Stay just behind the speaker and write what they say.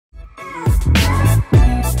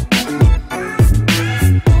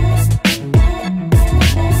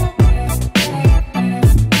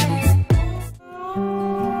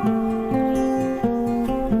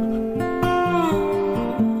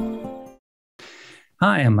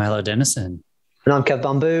Hi, I'm Milo Denison. And I'm Kev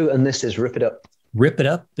Bamboo, and this is Rip It Up. Rip It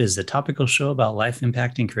Up is a topical show about life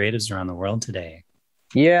impacting creatives around the world today.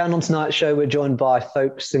 Yeah, and on tonight's show, we're joined by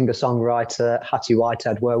folk singer-songwriter Hattie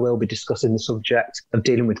Whitehead, where we'll be discussing the subject of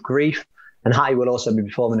dealing with grief. And Hattie will also be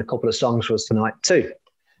performing a couple of songs for us tonight too.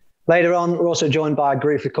 Later on, we're also joined by a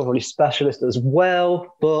grief recovery specialist as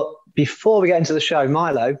well. But before we get into the show,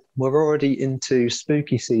 Milo, we're already into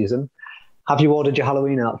spooky season. Have you ordered your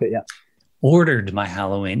Halloween outfit yet? Ordered my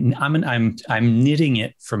Halloween. I'm knitting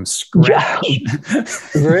it from scratch.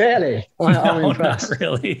 Really? I'm No, impressed. not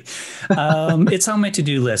really. It's on my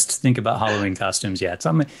to-do list to think about Halloween costumes. Yeah,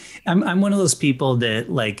 I'm one of those people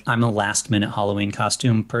that I'm a last-minute Halloween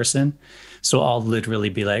costume person. So I'll literally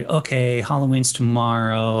be like, okay, Halloween's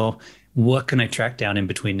tomorrow. What can I track down in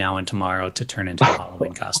between now and tomorrow to turn into a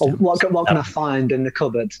Halloween costume? What can I find in the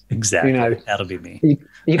cupboard? Exactly. That'll be me.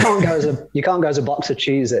 You can't go as a box of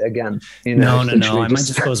Cheez-It again. No. I might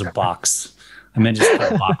just go as a box. I might just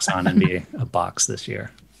put a box on and be a box this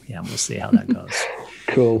year. Yeah, we'll see how that goes.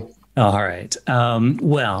 Cool. All right.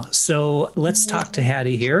 So let's talk to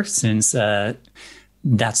Hattie here since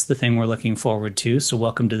that's the thing we're looking forward to. So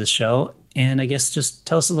welcome to the show. And I guess just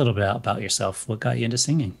tell us a little bit about yourself. What got you into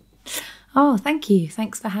singing? Oh, thank you.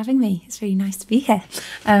 Thanks for having me. It's really nice to be here,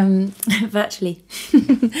 virtually.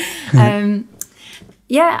 I'm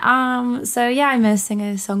a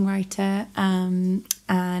singer-songwriter,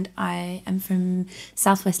 and I am from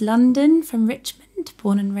Southwest London, from Richmond,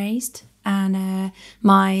 born and raised. And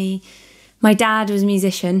my dad was a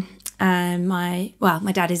musician, and my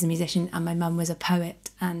dad is a musician, and my mum was a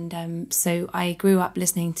poet. And so I grew up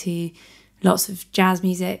listening to lots of jazz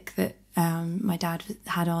music that my dad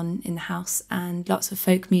had on in the house, and lots of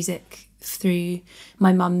folk music through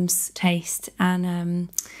my mum's taste, and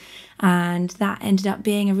that ended up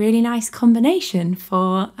being a really nice combination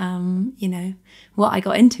for what I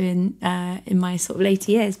got into in my sort of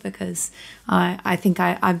later years, because I think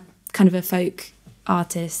I'm kind of a folk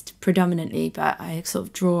artist predominantly, but I sort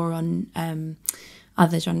of draw on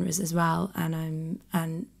other genres as well, and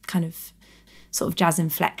kind of sort of jazz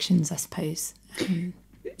inflections, I suppose.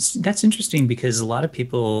 That's interesting because a lot of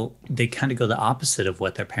people, they kind of go the opposite of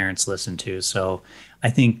what their parents listen to. So I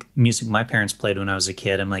think music my parents played when I was a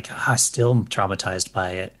kid, I'm like, I still am traumatized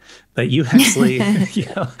by it. But you actually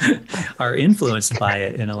are influenced by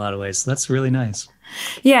it in a lot of ways. So that's really nice.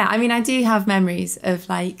 Yeah, I mean, I do have memories of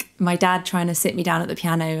my dad trying to sit me down at the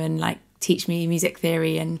piano and teach me music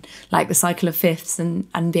theory and the cycle of fifths,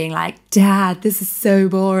 and being like, Dad, this is so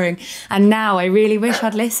boring. And now I really wish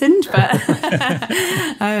I'd listened, but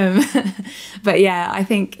but yeah, I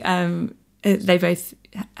think they both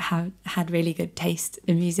had really good taste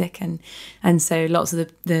in music, and so lots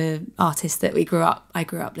of the artists that I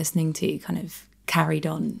grew up listening to kind of carried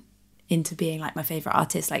on into being my favorite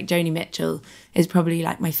artist. Like Joni Mitchell is probably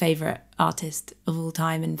my favorite artist of all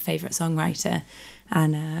time and favorite songwriter.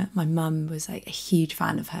 And my mum was a huge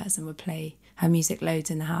fan of hers and would play her music loads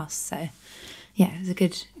in the house. So yeah, it was a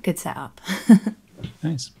good setup.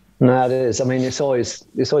 Nice. No, it is. I mean, it's always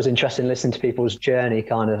interesting listening to people's journey,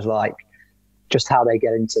 kind of just how they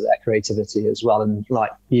get into their creativity as well. And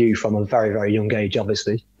you, from a very, very young age,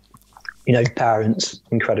 obviously, parents,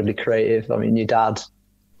 incredibly creative. I mean, your dad,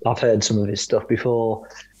 I've heard some of his stuff before,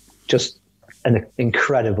 just an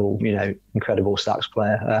incredible sax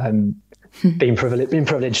player. Being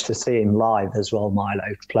privileged to see him live as well,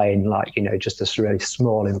 Milo, playing just this really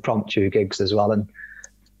small impromptu gigs as well, and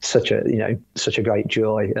such a great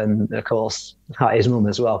joy. And of course, his mum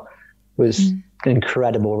as well was an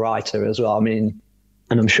incredible writer as well. I mean,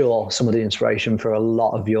 and I'm sure some of the inspiration for a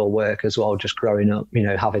lot of your work as well, just growing up,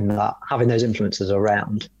 having those influences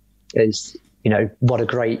around is, what a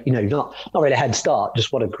great, not really a head start,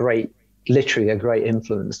 just what a great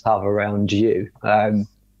influence to have around you.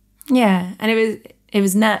 Yeah, and it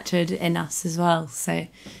was nurtured in us as well. So,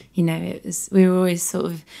 we were always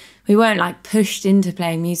we weren't pushed into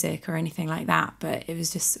playing music or anything like that, but it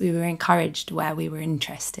was just, we were encouraged where we were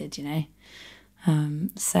interested,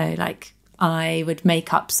 So I would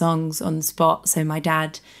make up songs on the spot. So my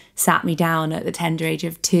dad sat me down at the tender age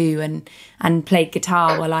of 2 and played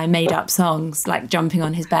guitar while I made up songs, jumping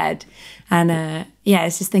on his bed. And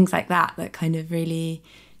it's just things like that kind of really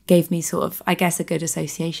gave me sort of, I guess, a good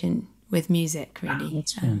association with music, really. Oh,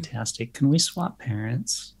 that's fantastic. Can we swap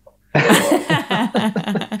parents?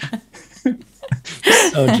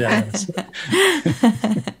 So jealous.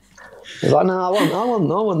 No, I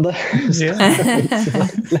want those. Yeah.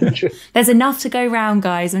 There's enough to go round,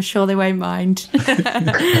 guys. I'm sure they won't mind.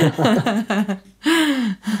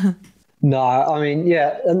 No, I mean,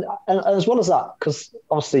 yeah, and as well as that, because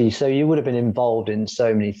obviously, so you would have been involved in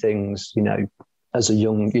so many things, as a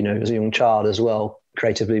young, as a young child as well,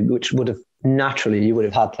 creatively, which would have naturally you would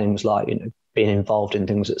have had things like, being involved in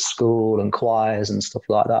things at school and choirs and stuff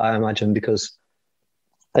like that. I imagine because,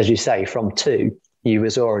 as you say, from two, you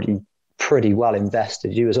was already pretty well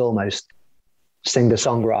invested. You was almost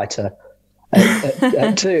singer-songwriter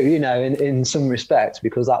at two, in some respects,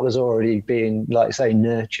 because that was already being, like you say,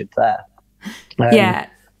 nurtured there. Yeah.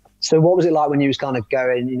 So what was it like when you was kind of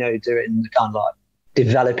going, doing kind of like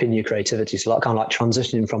developing your creativity? So like kind of like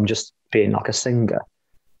transitioning from just being like a singer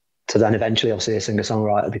to then eventually obviously a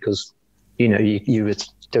singer-songwriter, because, you were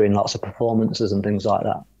doing lots of performances and things like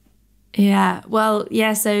that. Yeah. Well,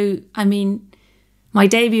 yeah. So, I mean, my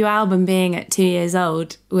debut album being at 2 years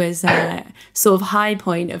old was a sort of high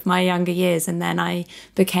point of my younger years. And then I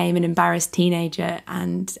became an embarrassed teenager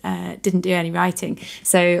and didn't do any writing.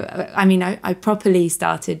 So, I mean, I properly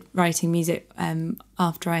started writing music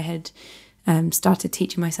after I had started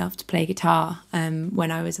teaching myself to play guitar when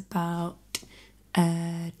I was about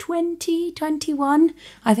 21.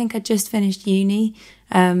 I think I'd just finished uni.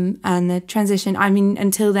 And the transition, I mean,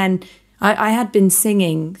 until then, I had been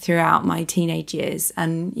singing throughout my teenage years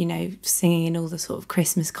and, singing in all the sort of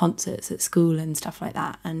Christmas concerts at school and stuff like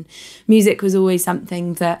that. And music was always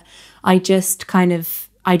something that I just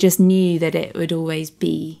knew that it would always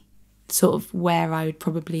be sort of where I would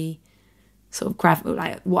probably sort of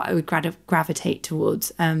what I would gravitate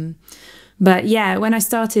towards. But yeah, when I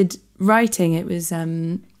started writing, it was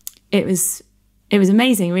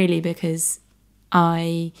amazing, really, because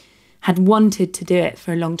I had wanted to do it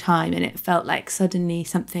for a long time, and it felt like suddenly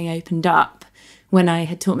something opened up when I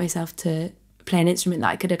had taught myself to play an instrument that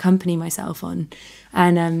I could accompany myself on,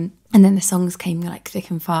 and then the songs came like thick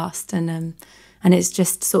and fast, and it's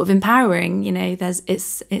just sort of empowering,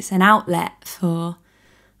 it's an outlet for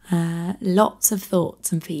lots of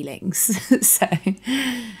thoughts and feelings. So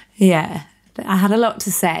yeah, I had a lot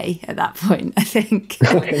to say at that point, I think.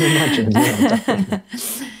 I can imagine. Yeah, definitely.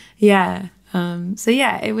 Yeah. So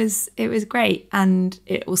yeah, it was great, and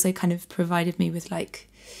it also kind of provided me with like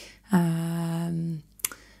a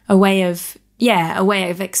way of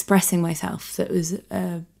expressing myself that was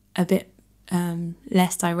a bit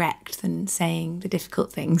less direct than saying the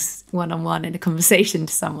difficult things one-on-one in a conversation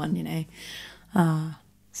to someone,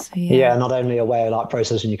 So yeah. Yeah, not only a way of like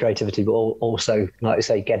processing your creativity, but also, like you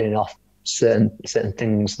say, getting off certain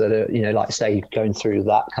things that are, like say, going through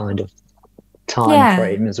that kind of time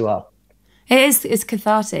frame as well. It's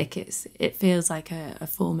cathartic. It feels like a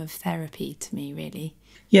form of therapy to me, really.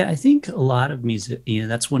 Yeah, I think a lot of music,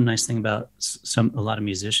 that's one nice thing about a lot of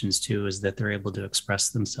musicians too, is that they're able to express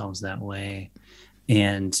themselves that way,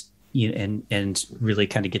 and and really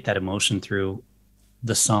kind of get that emotion through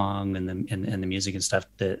the song and the music and stuff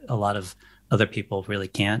that a lot of other people really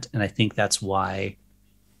can't. And I think that's why,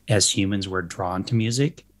 as humans, we're drawn to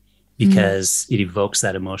music, because it evokes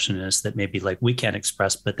that emotion in us that maybe like we can't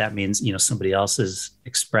express, but that means, somebody else has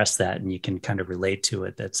expressed that and you can kind of relate to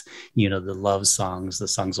it. That's, the love songs, the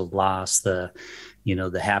songs of loss, the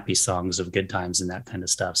happy songs of good times and that kind of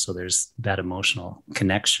stuff. So there's that emotional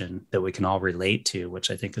connection that we can all relate to, which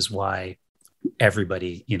I think is why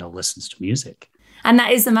everybody, listens to music. And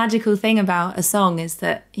that is the magical thing about a song, is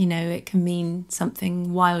that, it can mean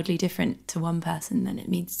something wildly different to one person than it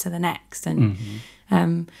means to the next. And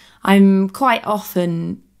I'm quite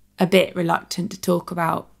often a bit reluctant to talk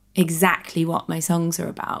about exactly what my songs are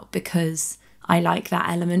about, because I like that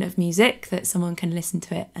element of music that someone can listen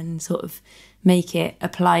to it and sort of make it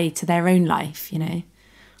apply to their own life,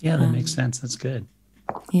 Yeah, that makes sense. That's good.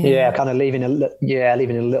 Yeah, kind of leaving a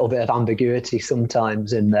little bit of ambiguity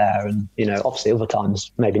sometimes in there, and obviously other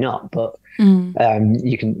times maybe not, but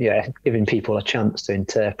you can giving people a chance to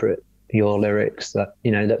interpret your lyrics that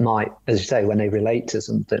that might, as you say, when they relate to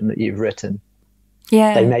something that you've written,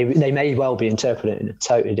 they may well be interpreted in a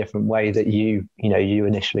totally different way that you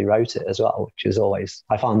initially wrote it as well, which is always,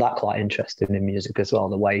 I find that quite interesting in music as well,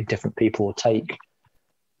 the way different people will take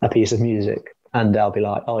a piece of music and they'll be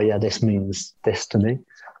like, oh yeah, this means this to me.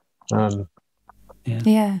 And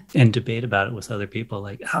debate about it with other people,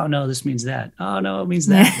 like, oh no, this means that. Oh no, it means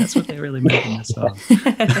that. That's what they really meant in this song.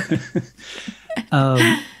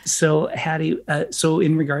 So Hattie, so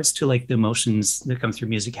in regards to like the emotions that come through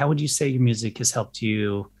music, how would you say your music has helped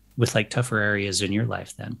you with like tougher areas in your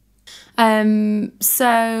life then?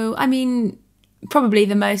 So I mean, probably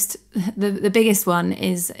the biggest one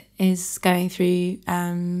is going through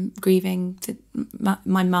grieving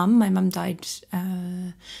my mum. My mum died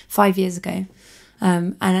 5 years ago,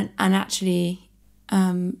 and actually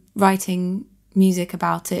writing music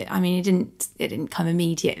about it. I mean, it didn't come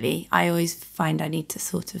immediately. I always find I need to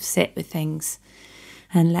sort of sit with things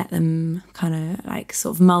and let them kind of like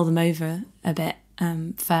sort of mull them over a bit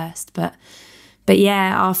first. But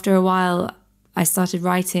yeah, after a while, I started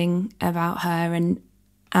writing about her,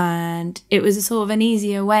 and it was a sort of an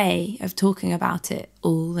easier way of talking about it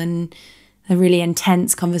all, and a really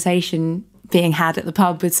intense conversation being had at the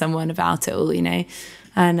pub with someone about it all, you know.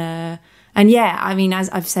 And yeah, I mean, as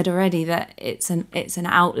I've said already, that it's an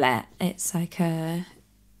outlet. It's like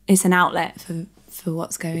it's an outlet for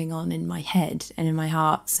what's going on in my head and in my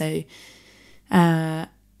heart. So yeah,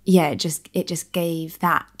 it just gave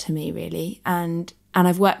that to me, really. And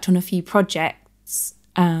I've worked on a few projects.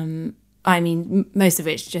 I mean, most of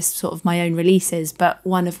it's just sort of my own releases, but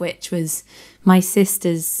one of which was my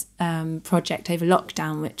sister's project over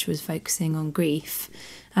lockdown, which was focusing on grief.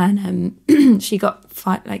 And she got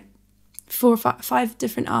four or five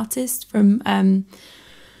different artists from.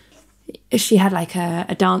 She had like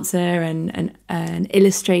a dancer and an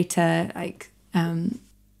illustrator, like and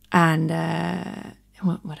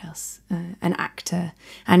what else? An actor,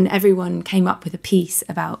 and everyone came up with a piece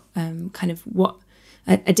about kind of what.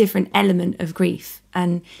 A different element of grief,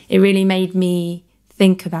 and it really made me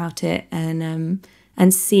think about it and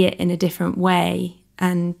see it in a different way,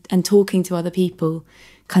 and talking to other people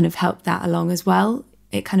kind of helped that along as well.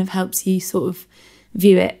 It kind of helps you sort of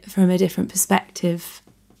view it from a different perspective.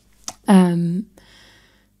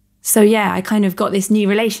 So yeah, I kind of got this new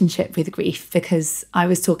relationship with grief because I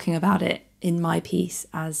was talking about it in my piece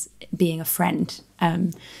as being a friend,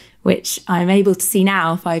 which I'm able to see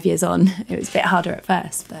now 5 years on. It was a bit harder at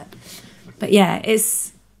first, but yeah,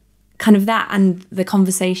 it's kind of that and the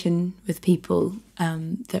conversation with people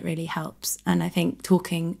that really helps. And I think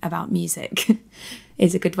talking about music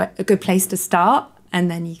is a good place to start,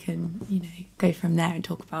 and then you can, you know, go from there and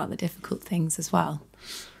talk about the difficult things as well.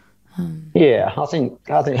 Yeah, I think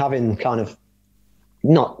having kind of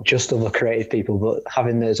not just other creative people, but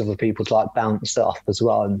having those other people to like bounce it off as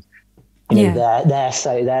well, and you know,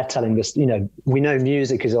 they're telling us, you know, we know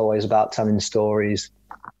music is always about telling stories,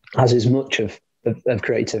 as is much of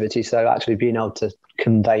creativity. So actually being able to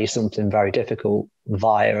convey something very difficult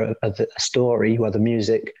via a story, whether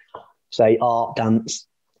music, say art, dance,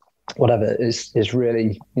 whatever, is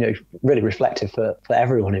really, you know, really reflective for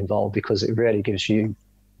everyone involved, because it really gives you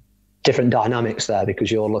different dynamics there,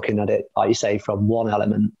 because you're looking at it, like you say, from one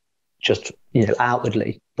element, just, you know,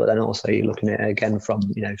 outwardly, but then also you're looking at it again from,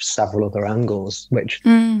 you know, several other angles, which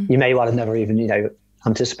you may well have never even, you know,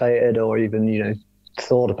 anticipated or even, you know,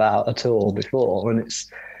 thought about at all before. And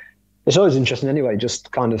it's always interesting anyway,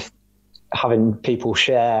 just kind of having people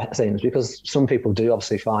share things, because some people do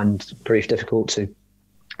obviously find grief difficult to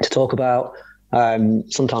talk about.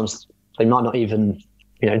 Sometimes they might not even,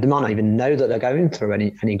 you know, they might not even know that they're going through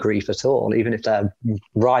any grief at all, even if they're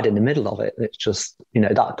right in the middle of it. It's just, you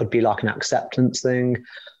know, that could be like an acceptance thing,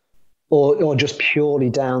 or just purely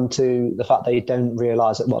down to the fact they don't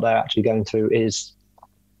realise that what they're actually going through is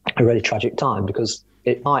a really tragic time, because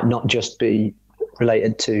it might not just be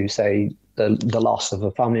related to, say, the loss of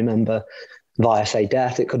a family member via, say,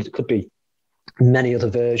 death. It could be many other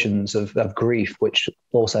versions of grief which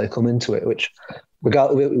also come into it, which we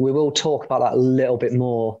will talk about that a little bit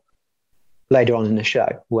more later on in the show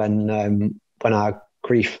when our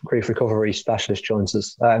grief recovery specialist joins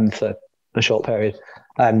us for a short period,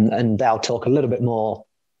 and they'll talk a little bit more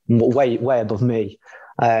way above me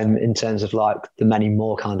in terms of like the many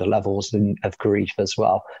more kind of levels of grief as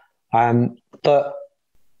well. But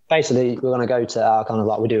basically, we're going to go to our kind of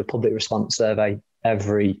like, we do a public response survey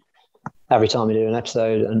every time we do an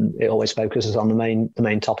episode, and it always focuses on the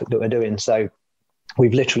main topic that we're doing. So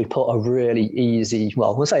we've literally put a really easy,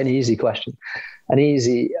 well, we'll say an easy question, an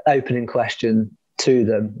easy opening question to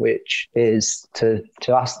them, which is to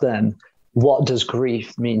ask them, what does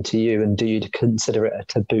grief mean to you, and do you consider it a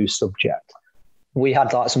taboo subject? We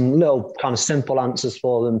had like some little kind of simple answers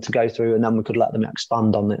for them to go through, and then we could let them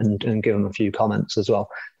expand on it and give them a few comments as well.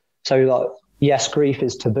 So like, yes, grief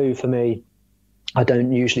is taboo for me. I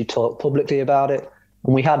don't usually talk publicly about it.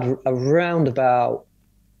 And we had around about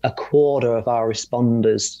a quarter of our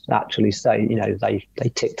responders actually say, you know, they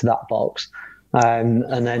ticked that box. And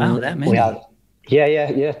then that many. We had,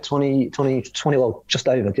 yeah, 20, well, just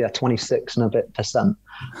over, 26 and a bit %.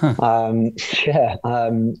 Huh.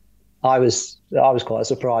 I was quite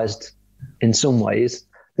surprised in some ways.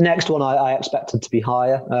 The next one I expected to be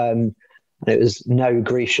higher. And it was, no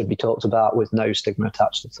grief should be talked about with no stigma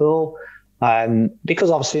attached at all. Because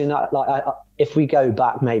obviously in that, like, if we go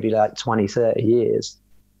back maybe like 20, 30 years,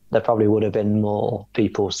 there probably would have been more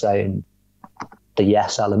people saying, the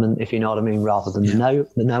yes element, if you know what I mean, rather than the no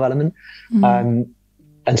element.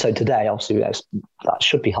 And so today, obviously, that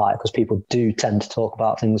should be higher because people do tend to talk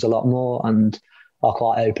about things a lot more and are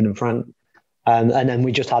quite open and frank. And then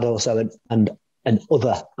we just had also an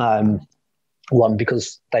other one,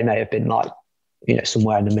 because they may have been like,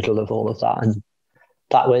 somewhere in the middle of all of that. And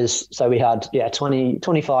that was, so we had,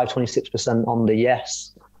 26% on the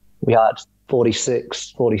yes. We had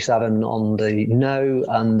 46, 47 on the no.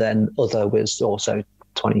 And then other was also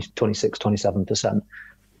 26, 27%.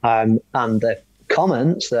 And the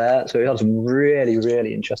comments there, so we had some really,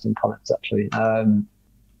 really interesting comments, actually.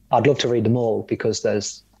 I'd love to read them all because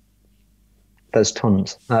there's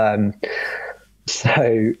tons.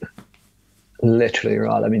 So literally,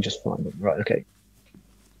 right, let me just find them. Right, okay.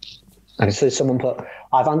 So someone put,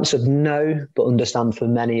 I've answered no, but understand for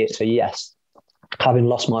many it's a yes. Having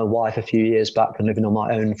lost my wife a few years back and living on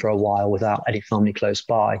my own for a while without any family close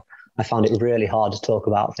by, I found it really hard to talk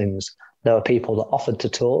about things. There were people that offered to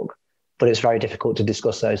talk, but it's very difficult to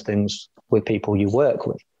discuss those things with people you work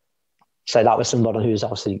with. So that was somebody who's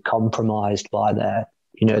obviously compromised by their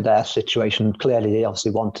situation. Clearly, they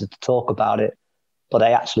obviously wanted to talk about it, but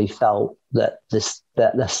they actually felt that the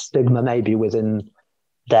stigma maybe within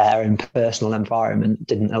their own personal environment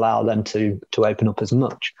didn't allow them to open up as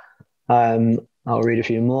much. I'll read a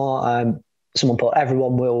few more. Someone put,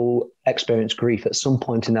 everyone will experience grief at some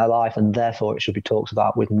point in their life, and therefore it should be talked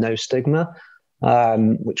about with no stigma,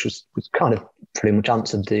 which was kind of pretty much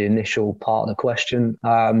answered the initial part of the question.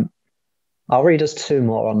 I'll read us two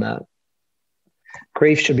more on that.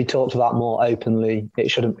 Grief should be talked about more openly.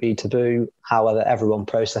 It shouldn't be taboo. However, everyone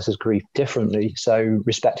processes grief differently. So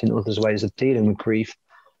respecting others' ways of dealing with grief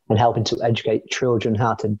and helping to educate children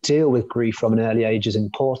how to deal with grief from an early age is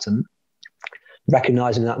important.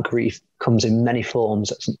 Recognizing that grief comes in many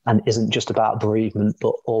forms and isn't just about bereavement,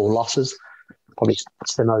 but all losses. Probably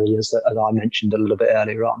similarly as I mentioned a little bit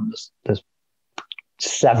earlier on, there's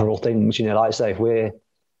several things, like I say,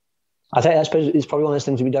 I suppose it's probably one of those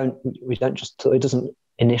things we don't just, it doesn't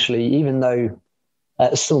initially, even though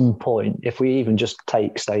at some point, if we even just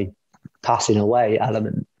take, say, passing away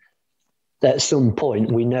element, at some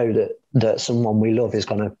point we know that someone we love is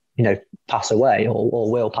going to, pass away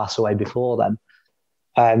or will pass away before then.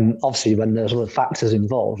 Obviously, when there's other factors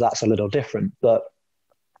involved, that's a little different, but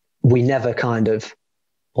we never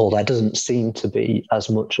or there doesn't seem to be as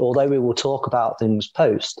much, although we will talk about things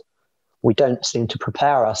post, we don't seem to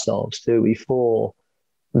prepare ourselves, do we, for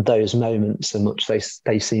those moments so much.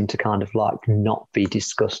 They seem to kind of like not be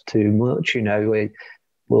discussed too much.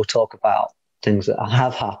 We'll talk about things that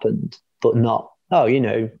have happened, but not,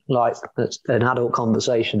 like it's an adult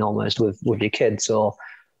conversation almost with your kids or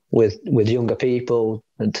with younger people,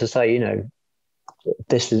 and to say,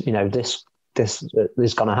 this is, this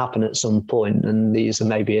is going to happen at some point, and these are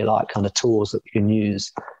maybe like kind of tools that we can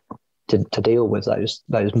use to deal with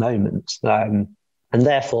those moments, and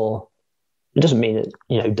therefore it doesn't mean that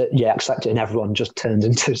that you accept it and everyone just turns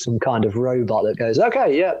into some kind of robot that goes,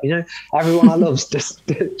 okay, yeah, everyone I love's just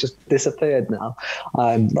disappeared now.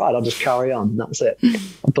 Right, I'll just carry on. That's it.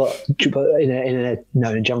 But in a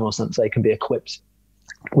general sense, they can be equipped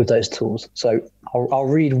with those tools. So I'll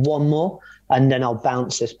read one more, and then I'll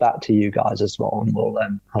bounce this back to you guys as well, and we'll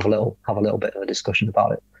have a little bit of a discussion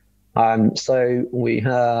about it. So we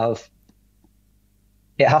have,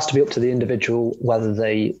 it has to be up to the individual whether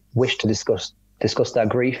they wish to discuss their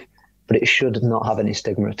grief, but it should not have any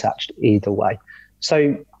stigma attached either way.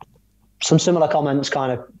 So some similar comments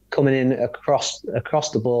kind of coming in across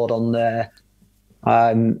the board on there.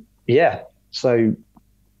 So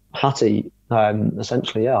Hattie,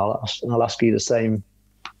 essentially, I'll ask you the same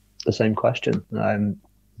question.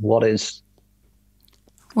 What does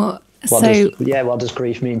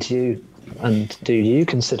grief mean to you, and do you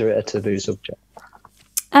consider it a taboo subject?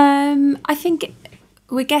 I think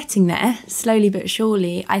we're getting there slowly but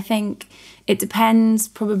surely. I think it depends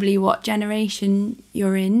probably what generation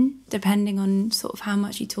you're in, depending on sort of how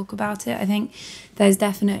much you talk about it. I think there's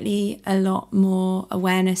definitely a lot more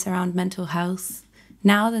awareness around mental health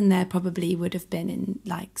now than there probably would have been in,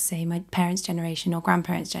 like, say, my parents' generation or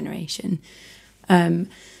grandparents' generation. So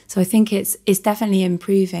I think it's definitely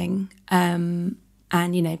improving, and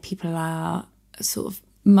people are sort of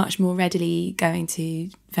much more readily going to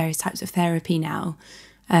various types of therapy now.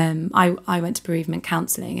 I went to bereavement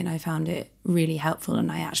counselling and I found it really helpful,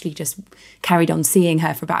 and I actually just carried on seeing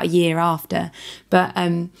her for about a year after. But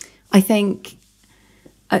I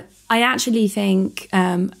actually think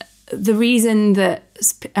the reason that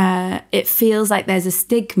it feels like there's a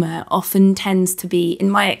stigma often tends to be,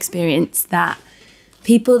 in my experience, that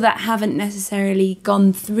people that haven't necessarily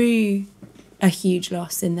gone through a huge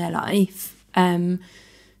loss in their life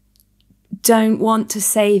don't want to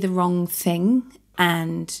say the wrong thing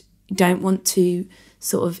and don't want to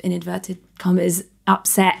sort of, in inverted commas,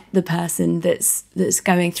 upset the person that's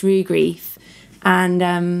going through grief.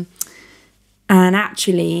 And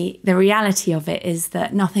actually the reality of it is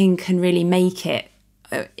that nothing can really make it,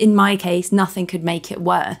 in my case, nothing could make it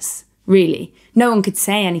worse, really. No one could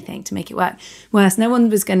say anything to make it worse. No one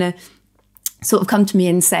was going to sort of come to me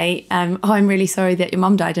and say, oh, I'm really sorry that your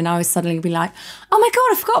mum died. And I was suddenly be like, oh my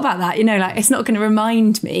God, I forgot about that. You know, like, it's not going to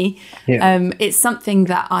remind me. Yeah. It's something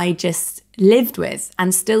that I just lived with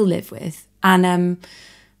and still live with. And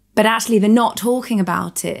but actually the not talking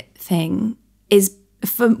about it thing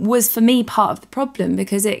was for me part of the problem,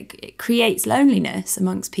 because it creates loneliness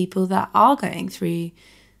amongst people that are going through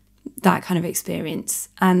that kind of experience.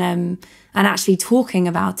 And actually talking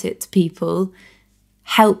about it to people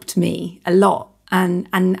helped me a lot. And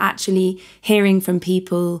actually hearing from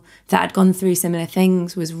people that had gone through similar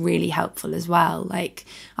things was really helpful as well. Like,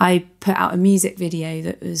 I put out a music video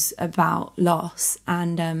that was about loss,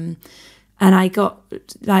 and I got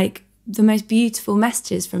like the most beautiful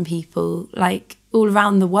messages from people like all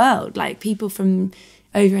around the world, like people from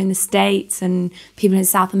over in the States and people in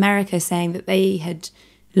South America saying that they had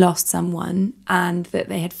lost someone and that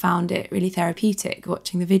they had found it really therapeutic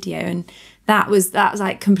watching the video. And that was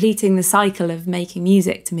like completing the cycle of making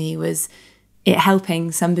music to me, was it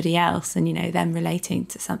helping somebody else and, you know, them relating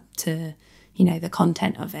to you know, the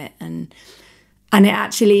content of it. And it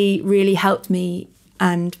actually really helped me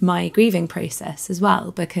and my grieving process as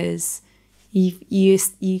well, because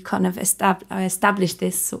you kind of establish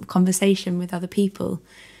this sort of conversation with other people.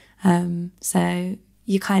 So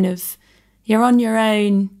you're on your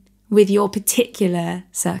own with your particular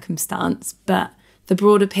circumstance, but the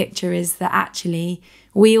broader picture is that actually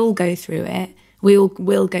we all go through it. We all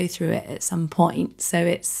will go through it at some point. So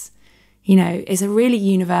it's, you know, it's a really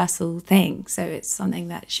universal thing. So it's something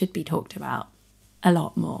that should be talked about a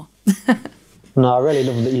lot more. No, I really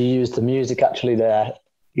love that you used the music actually there,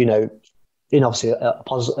 you know, in obviously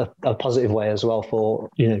a positive way as well, for,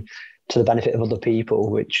 you know, to the benefit of other people,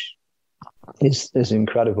 which is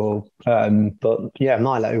incredible. But yeah,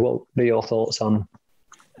 Milo, what are your thoughts on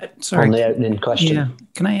the opening question? Yeah,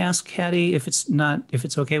 can I ask Hattie, if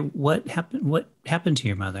it's okay, what happened to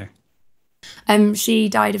your mother? She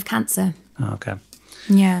died of cancer. Oh, okay.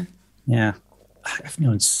 Yeah. I've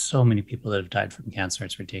known so many people that have died from cancer.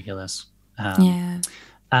 It's ridiculous. So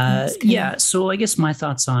I guess my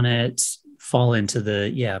thoughts on it fall into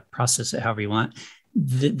the process it however you want.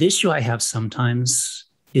 The issue I have sometimes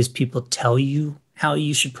is people tell you how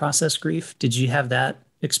you should process grief. Did you have that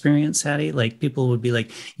experience, Hattie? Like, people would be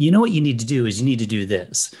like, you know what you need to do is you need to do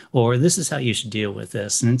this, or this is how you should deal with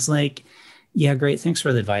this. And it's like, yeah, great, thanks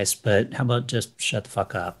for the advice, but how about just shut the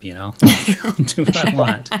fuck up, you know? Do what I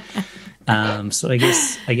want. So I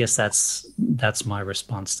guess that's my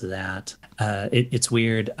response to that. It's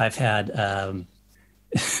weird. I've had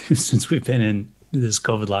since we've been in this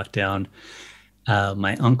COVID lockdown,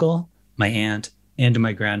 my uncle, my aunt, and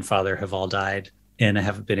my grandfather have all died, and I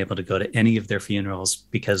haven't been able to go to any of their funerals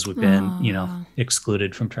because we've been, you know,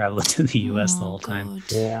 excluded from traveling to the U.S. the whole time.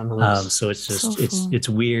 Yeah, so it's just it's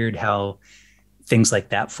weird how things like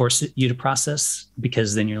that force you to process,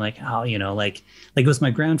 because then you're like, oh, you know, like with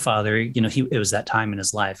my grandfather, you know, it was that time in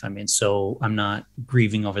his life. I mean, so I'm not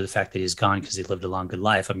grieving over the fact that he's gone because he lived a long, good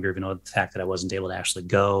life. I'm grieving over the fact that I wasn't able to actually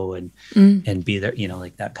go and be there, you know,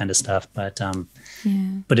 like that kind of stuff. But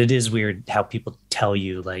but it is weird how people tell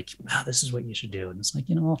you like, oh, this is what you should do. And it's like,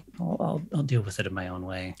 you know, I'll deal with it in my own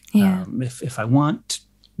way. Yeah. If I want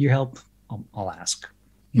your help, I'll ask,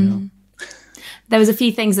 you know. There was a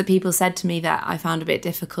few things that people said to me that I found a bit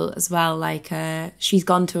difficult as well, like she's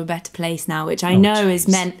gone to a better place now, which I know is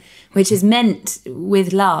meant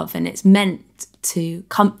with love, and it's meant to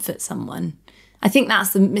comfort someone. I think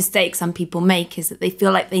that's the mistake some people make, is that they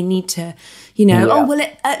feel like they need to, you know,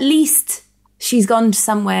 at least she's gone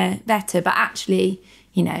somewhere better. But actually,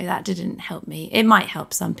 you know, that didn't help me. It might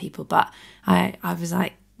help some people, but I was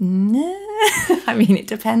like, no. I mean, it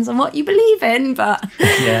depends on what you believe in, but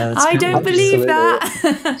I don't believe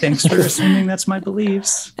that. Thanks for assuming that's my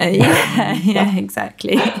beliefs. Yeah,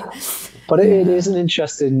 exactly. But it is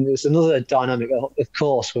it's another dynamic, of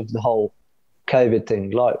course, with the whole COVID thing,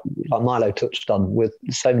 like Milo touched on, with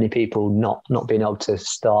so many people not being able to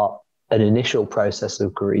start an initial process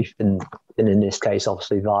of grief, and in this case,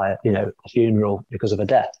 obviously via, you know, a funeral because of a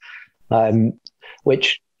death,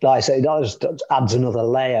 which, like I say, that just adds another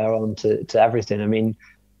layer onto everything. I mean,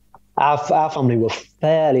 our family were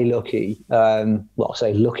fairly lucky. I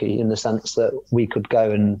say lucky in the sense that we could go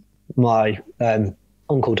and my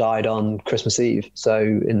uncle died on Christmas Eve. So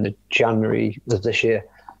in the January of this year,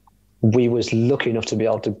 we was lucky enough to be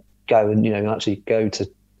able to go and, actually go to,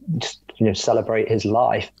 celebrate his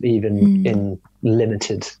life, even in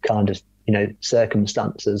limited kind of,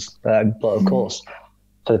 circumstances. But of course,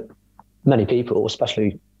 for many people,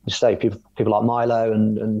 especially, say, people like Milo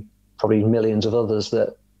and probably millions of others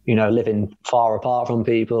that, living far apart from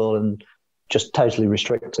people and just totally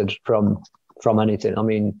restricted from anything. I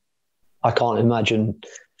mean, I can't imagine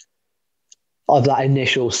of that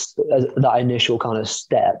initial kind of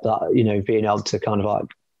step that, being able to kind of like,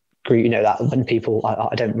 that when people,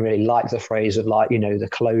 I don't really like the phrase of like, the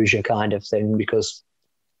closure kind of thing, because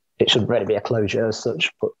it shouldn't really be a closure as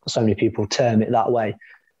such, but so many people term it that way.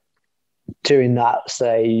 Doing that,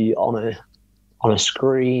 say, on a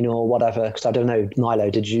screen or whatever, because I don't know,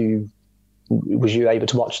 Milo, was you able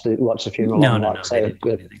to watch the funeral? No, they didn't do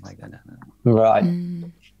anything like that. No. Right.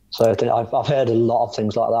 So I think I've heard a lot of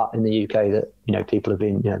things like that in the UK, that people have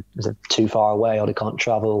been either too far away or they can't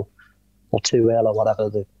travel or too ill or whatever.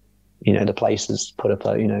 The place has put up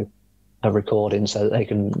a recording so that they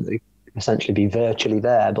can essentially be virtually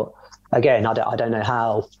there. But again, I don't know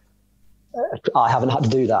how. I haven't had to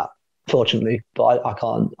do that, fortunately, but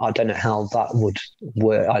I don't know how that would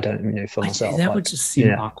work. I don't for myself. That would just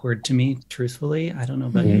seem awkward to me, truthfully. I don't know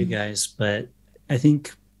about you guys, but I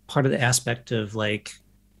think part of the aspect of like,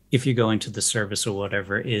 if you're going to the service or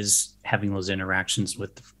whatever, is having those interactions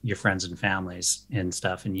with your friends and families and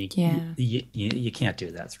stuff. And you can't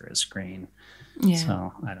do that through a screen. Yeah.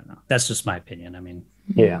 So I don't know. That's just my opinion. I mean,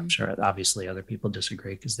 I'm sure obviously other people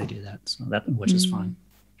disagree because they do that. So which is fine.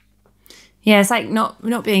 Yeah, it's like not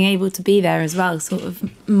being able to be there as well sort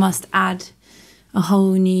of must add a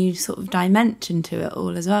whole new sort of dimension to it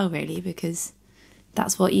all as well, really, because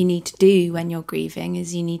that's what you need to do when you're grieving,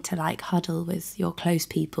 is you need to like huddle with your close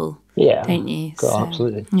people, don't you? So,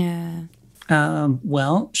 absolutely. Yeah.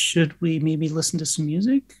 Well, should we maybe listen to some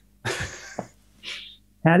music?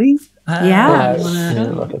 Hattie?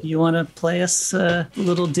 You want to play us a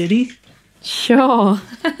little ditty? Sure.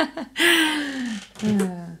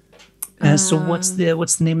 So what's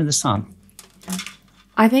the name of the song?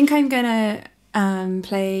 I think I'm gonna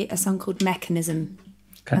play a song called Mechanism.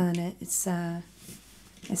 Okay. And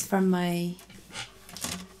it's from my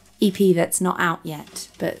EP that's not out yet,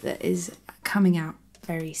 but that is coming out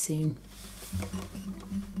very soon.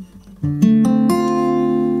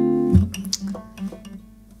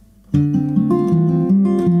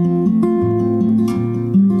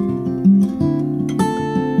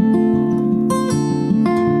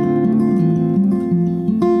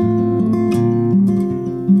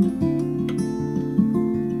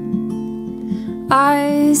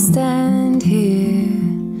 I stand here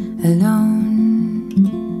alone,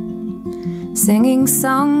 singing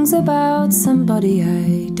songs about somebody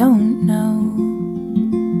I don't know.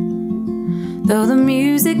 Though the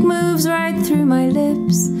music moves right through my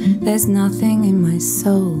lips, there's nothing in my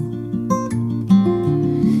soul.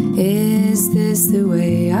 Is this the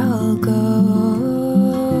way I'll go?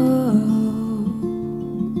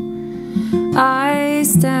 I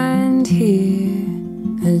stand here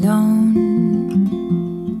alone,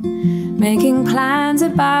 making plans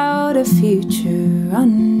about a future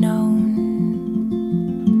unknown.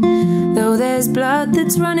 Though there's blood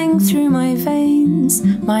that's running through my veins,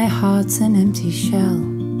 my heart's an empty shell.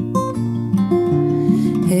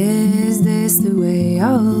 Is this the way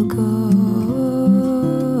I'll go?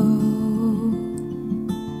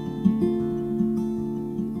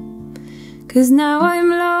 'Cause now I'm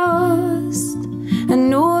lost,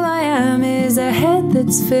 and all I am is a head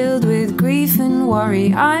that's filled with grief and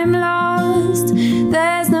worry. I'm lost,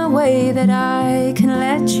 there's no way that I can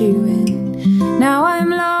let you in. Now I'm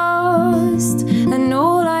lost, and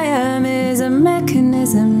all I am is a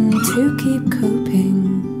mechanism to keep coping.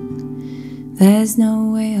 There's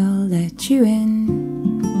no way I'll let you in.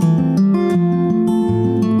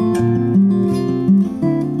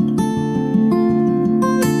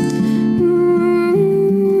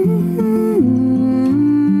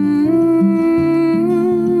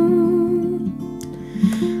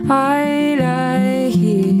 I lie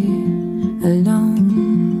here alone,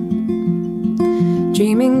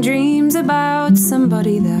 dreaming dreams about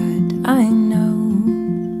somebody that I know.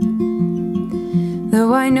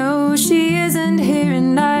 Though I know she isn't here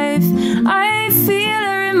in life, I feel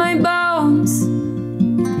her in my bones.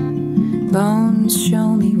 Bones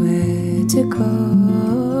show me where to go.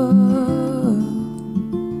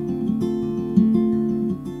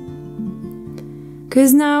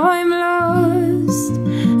 'Cause now I'm lost,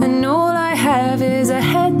 and all I have is a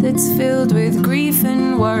head that's filled with grief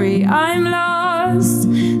and worry. I'm lost, lost.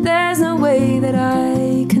 There's no way that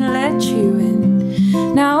I can let you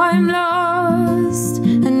in. Now I'm lost,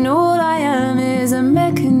 and all I am is a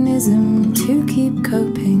mechanism to keep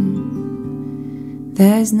coping.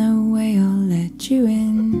 There's no way I'll let you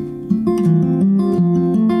in.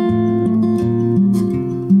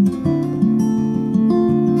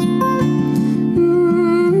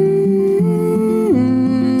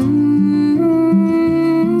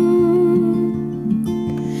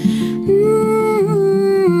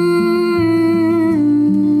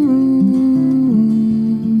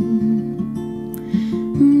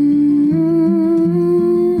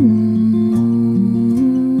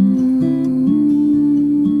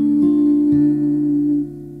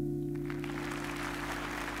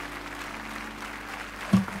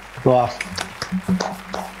 Wow.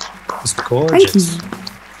 It's gorgeous. Thank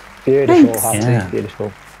you. Beautiful, Thanks. Hattie. Yeah.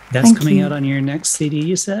 Beautiful. That's Thank coming you. out on your next CD,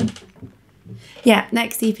 you said? Yeah,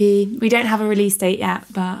 next EP. We don't have a release date yet,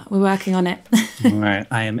 but we're working on it. All right.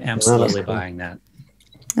 I am absolutely cool. buying that.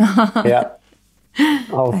 Yeah.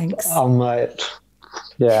 Thanks.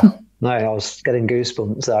 Yeah. No, I was getting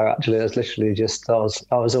goosebumps there. Actually, I was literally just I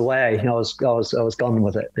was away. I was gone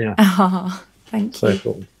with it. Yeah. Oh, thank So you.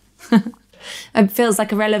 cool. It feels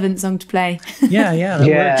like a relevant song to play. Yeah, that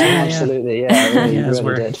Yeah, works. absolutely. Yeah, it really, Yeah, as really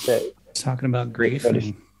we're did fit. talking about grief.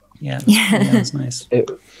 Really- And, that's nice. It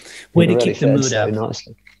Way it to really keep the fit mood so up.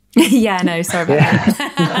 nicely. Yeah, no, sorry about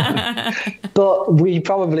that. But we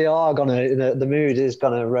probably are gonna. The mood is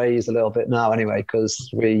gonna raise a little bit now, anyway, because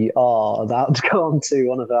we are about to go on to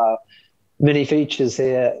one of our mini features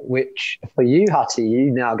here, which for you, Hattie, you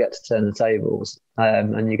now get to turn the tables,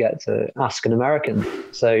 and you get to ask an American.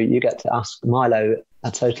 So you get to ask Milo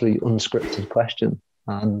a totally unscripted question,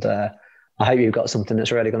 and I hope you've got something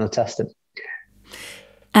that's really going to test him.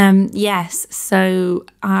 Yes, so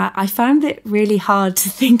I found it really hard to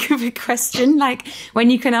think of a question. Like, when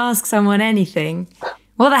you can ask someone anything,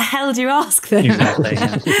 what the hell do you ask them? Exactly.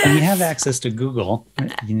 Yeah. And you have access to Google.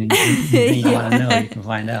 You want to know, you can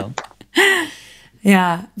find out.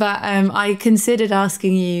 Yeah, but I considered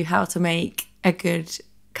asking you how to make a good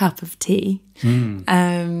cup of tea.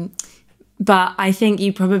 But I think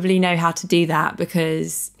you probably know how to do that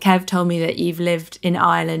because Kev told me that you've lived in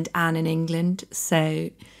Ireland and in England, so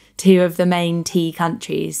two of the main tea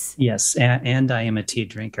countries. Yes, and I am a tea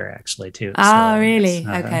drinker actually too. Ah, so, really?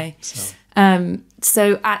 yes, Okay. So,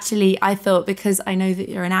 So actually, I thought because I know that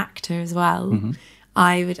you're an actor as well,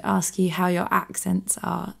 I would ask you how your accents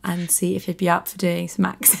are and see if you'd be up for doing some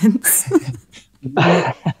accents.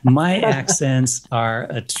 my accents are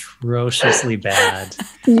atrociously bad.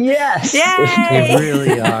 Yes. They Yay!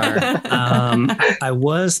 really are. I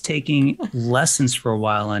was taking lessons for a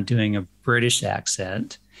while on doing a British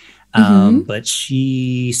accent, but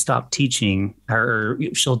she stopped teaching, or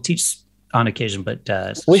she'll teach on occasion, but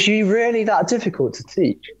Was you really that difficult to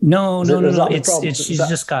teach? no. Was that the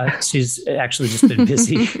problem? She's actually just been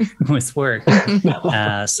busy with work.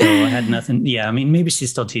 So I had nothing. Yeah, I mean, maybe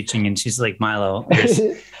she's still teaching and she's like, Milo,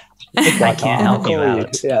 I can't help you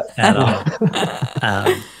out at all.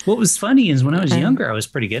 What was funny is when I was younger, I was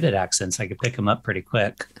pretty good at accents. I could pick them up pretty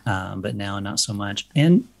quick, but now not so much.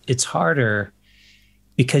 And it's harder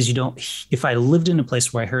because if I lived in a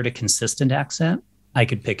place where I heard a consistent accent, I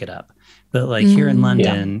could pick it up. But like here in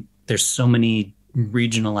London, there's so many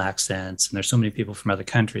regional accents and there's so many people from other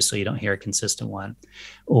countries, so you don't hear a consistent one.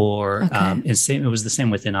 Or it was the same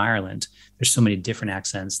within Ireland. There's so many different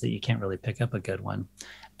accents that you can't really pick up a good one.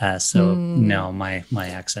 No, my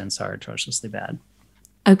accents are atrociously bad.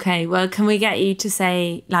 Okay, well, can we get you to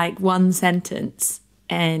say like one sentence?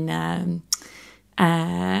 And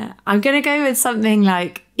I'm going to go with something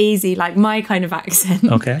like easy, like my kind of accent.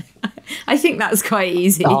 Okay. I think that's quite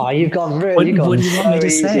easy. Oh, you've gone really. What do you want me to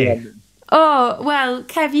say? Oh, well,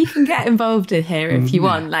 Kev, you can get involved in here if you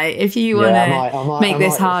want. Like, if you want to make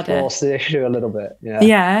this harder. Force the issue a little bit.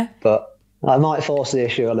 Yeah. But I might force the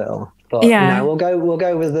issue a little. But we'll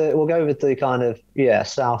go with the kind of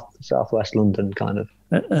southwest London kind of.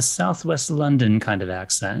 A southwest London kind of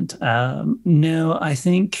accent. No, I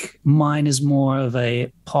think mine is more of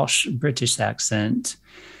a posh British accent,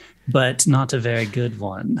 but not a very good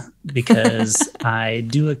one because I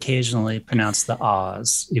do occasionally pronounce the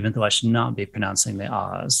ahs, even though I should not be pronouncing the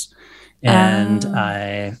ahs. And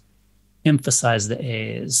I emphasize the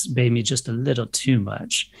a's, maybe just a little too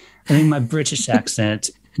much. I think my British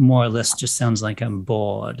accent more or less just sounds like I'm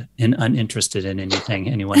bored and uninterested in anything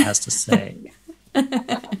anyone has to say.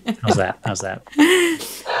 How's that?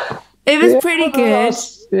 It was pretty good.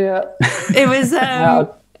 Yeah. It was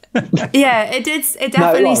it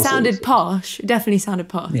definitely sounded posh. It definitely sounded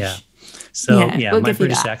posh. Yeah. So we'll my give you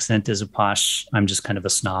British that. accent is a posh. I'm just kind of a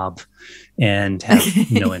snob and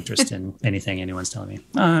have no interest in anything anyone's telling me.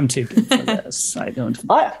 I'm too good for this. I don't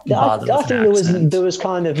bother I with think an accent. there was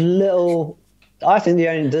kind of little. I think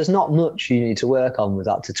there's not much you need to work on with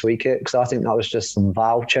that to tweak it, because I think that was just some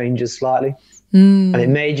vowel changes slightly, and it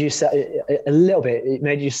made you a little bit. It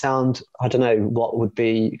made you sound, I don't know, what would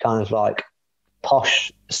be kind of like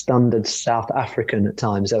posh standard South African at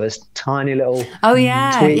times. There was tiny little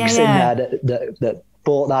tweaks in there that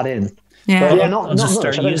brought that in. Yeah. But I'll just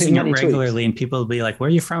start using it regularly, tweaks. and people will be like, "Where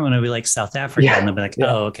are you from?" And I'll be like, "South Africa," and they'll be like,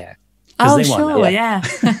 "Oh, okay." Oh, they want sure, that. yeah.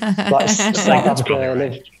 Like South Africa, probably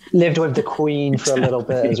right. lived with the Queen for a little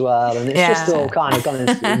bit as well, and it's just all kind of gone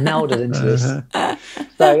melded into this.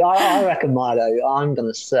 So I reckon, Milo, I'm going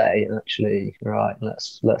to say, actually, right,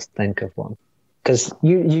 let's think of one, because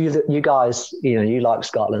you guys, you like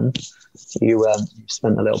Scotland. You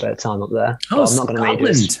spent a little bit of time up there. Oh, I'm not going to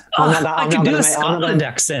make Scotland! I can do a Scotland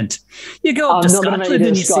accent. You go up to Scotland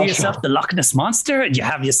and you see yourself the Loch Ness Monster, and you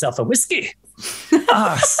have yourself a whiskey.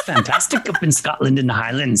 It's fantastic up in Scotland in the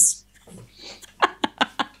Highlands.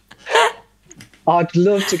 I'd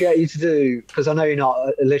love to get you to do, because I know you're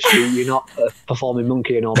not a performing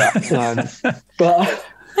monkey and all that, but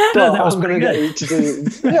that was I'm going to get you to do.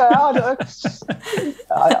 Yeah,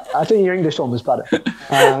 I think your English one was better.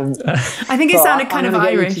 I think it sounded kind of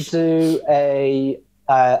Irish. Get you to do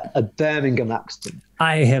a Birmingham accent.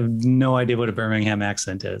 I have no idea what a Birmingham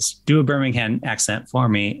accent is. Do a Birmingham accent for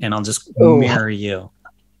me, and I'll just mirror you.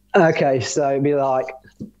 Okay, so it'd be like,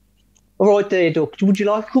 all right there, Doc, would you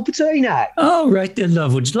like a cup of tea now? Oh, right there,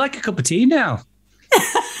 love. Would you like a cup of tea now?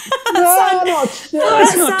 No, That's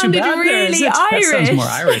not too bad. Really That sounds Irish. more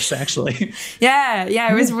Irish, actually. Yeah,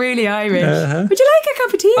 it was really Irish. Uh-huh. Would you like a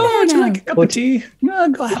cup of tea? Oh, would you like a cup of tea? No,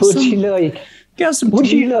 go have some. Get some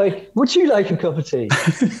tea. Would you like a cup of tea?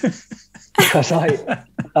 Because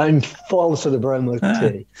I'm full to the brim with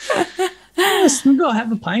tea. Yes, we'll go have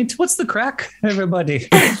a pint. What's the crack, everybody?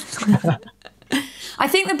 I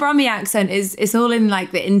think the Brummie accent it's all in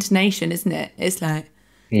like the intonation, isn't it? It's like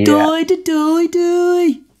die.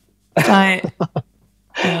 Like,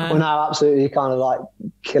 We're now absolutely kind of like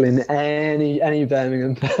killing any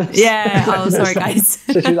Birmingham person. Yeah. Oh, sorry, guys.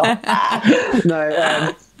 So she's like,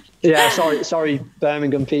 no. Sorry,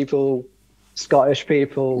 Birmingham people, Scottish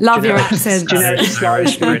people. Love your accent.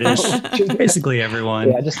 Irish, British, basically everyone.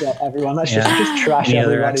 Yeah, just everyone. Let's just trash Any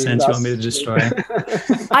other everybody. accents you want me to destroy?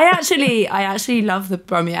 I actually love the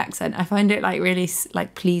Brummie accent. I find it like really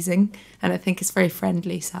like pleasing, and I think it's very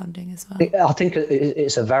friendly sounding as well. I think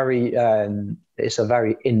it's a very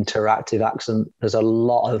interactive accent. There's a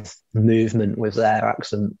lot of movement with their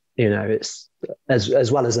accent. It's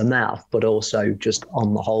as well as the mouth, but also just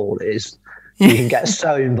on the whole is. You can get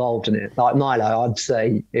so involved in it. Like Milo, I'd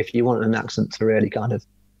say if you want an accent to really kind of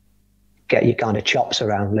get your kind of chops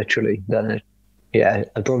around, literally, then a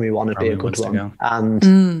Brummie one would be a good one.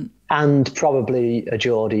 And probably a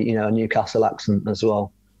Geordie, a Newcastle accent as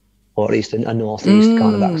well, or at least a northeast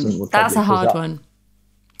kind of accent. That's a hard one.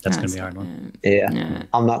 That's going to be a hard one. Yeah.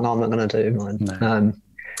 I'm not going to do mine. No.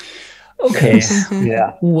 Okay.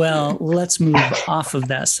 Yeah. Well, let's move off of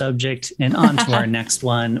that subject and on to our next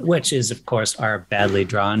one, which is, of course, our badly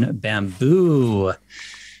drawn bamboo.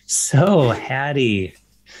 So, Hattie,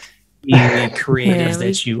 being creative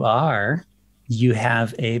that you are, you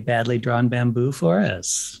have a badly drawn bamboo for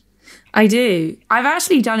us. I do. I've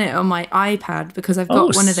actually done it on my iPad because I've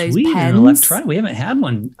got one of those pens. Electronic. We haven't had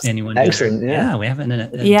anyone do Excellent, yeah, we haven't a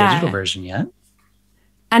digital version yet.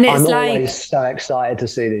 And it's I'm always so excited to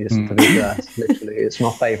see these. To be fair, literally, it's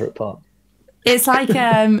my favourite part. It's like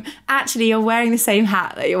actually you're wearing the same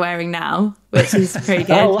hat that you're wearing now, which is pretty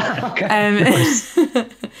good. Oh, wow. Okay.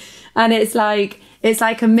 And it's like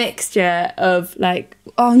a mixture of like,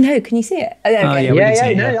 oh no, can you see it?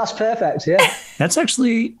 Okay. No, that's perfect. Yeah, that's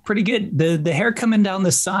actually pretty good. The hair coming down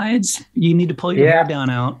the sides, you need to pull your hair down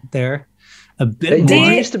out there a bit more.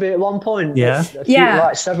 It used to be at one point.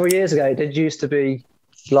 Like several years ago, it did used to be.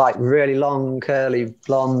 Like really long, curly,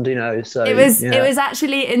 blonde, so it was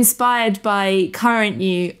actually inspired by current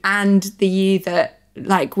you and the you that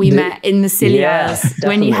like we met in the silly hours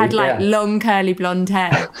when you had like long, curly, blonde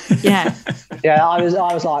hair. Yeah. I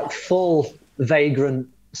was like full vagrant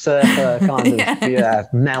surfer kind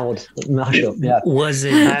of meld mashup. Yeah. Was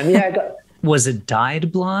it? Was it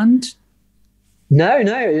dyed blonde? No.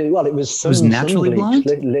 Well, it was naturally blonde.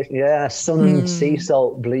 Sun and sea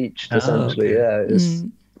salt bleached essentially. Okay. It was,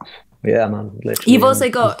 yeah, man. Literally.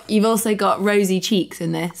 You've also got rosy cheeks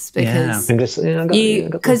in this because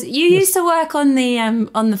you used to work on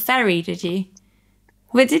the ferry, did you?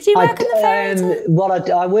 But did you work on the ferry? Well,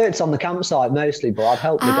 I worked on the campsite mostly, but I've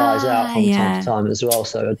helped the guys out from time to time as well.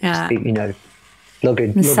 So I'd just,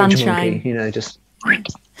 luggage monkey, just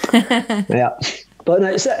yeah. But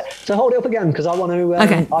no, so hold it up again because I want to.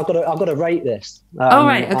 I've got to rate this.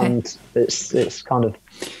 Right. Okay. And it's kind of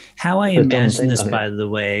how I imagine this. By the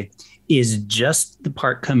way, is just the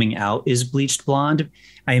part coming out is bleached blonde.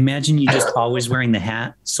 I imagine you just always wearing the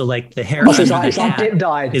hat, so like the hair under the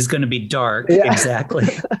hat is going to be dark, exactly,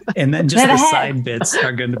 and then just the side bits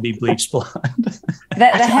are going to be bleached blonde.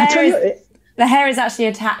 The hair is actually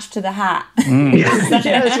attached to the hat.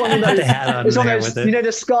 It's one of those, the hat on there with it.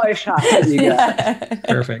 The Scottish hat that you get.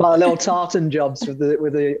 Perfect. Like little tartan jobs with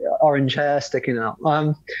the orange hair sticking out.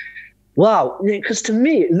 Wow, because to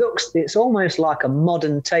me it's almost like a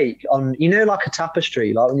modern take on, like a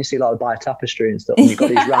tapestry, like when you see by a tapestry and stuff, and you've got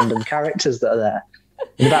these random characters that are there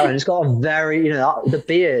in the background. It's got a very, the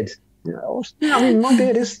beard. My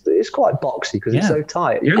beard is quite boxy because it's so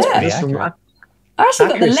tight. I actually got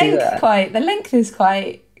the length is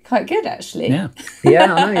quite good actually. Yeah.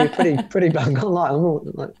 Yeah, I know you're pretty bang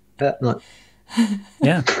on.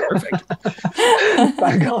 Yeah, perfect.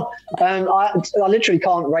 Bang on. I literally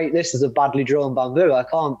can't rate this as a badly drawn bamboo. I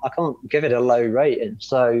can't give it a low rating.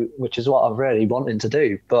 So, which is what I've really wanted to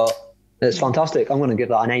do. But it's fantastic. I'm going to give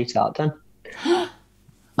that an 8 out of 10.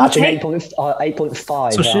 Actually,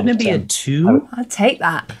 8.5. So shouldn't it be a 2? I'll take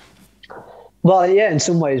that. Well, yeah, in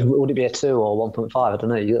some ways, would it be a 2 or 1.5? I don't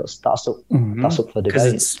know. That's up for debate. Because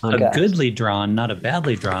it's a goodly drawn, not a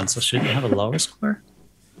badly drawn. So shouldn't you have a lower score?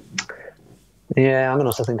 Yeah, I'm going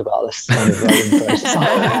to have to think about this kind of rating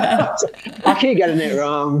process. I keep getting it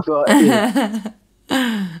wrong, but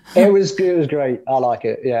it was great. I like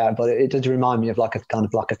it. Yeah, but it did remind me of like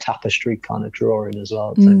a tapestry kind of drawing as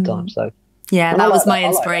well at the same time. So. Yeah, that was my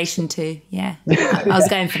inspiration too. Yeah, I was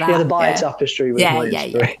going for that. Yeah, the bio tapestry was my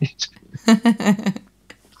inspiration.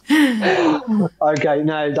 Okay,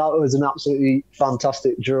 no, that was an absolutely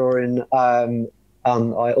fantastic drawing, and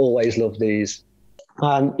I always love these.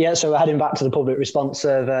 So we're heading back to the public response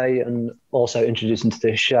survey and also introducing to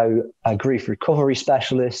the show a grief recovery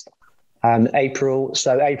specialist, April.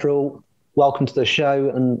 So April, welcome to the show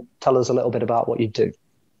and tell us a little bit about what you do.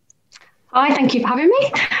 Hi, thank you for having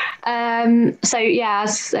me. As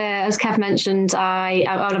Kev mentioned,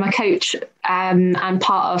 I'm a coach, and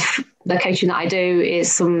part of the coaching that I do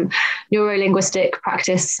is some neuro-linguistic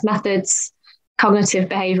practice methods, cognitive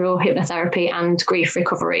behavioural hypnotherapy, and grief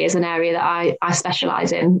recovery is an area that I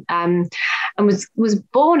specialise in, and was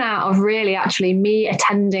born out of really actually me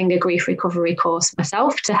attending a grief recovery course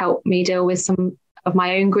myself to help me deal with some of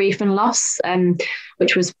my own grief and loss,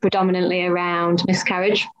 which was predominantly around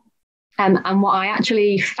miscarriage. And what I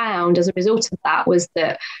actually found as a result of that was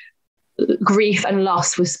that grief and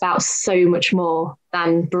loss was about so much more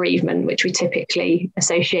than bereavement, which we typically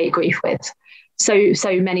associate grief with. So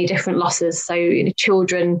many different losses. So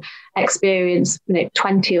children experience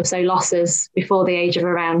 20 or so losses before the age of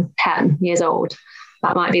around 10 years old.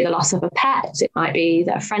 That might be the loss of a pet. It might be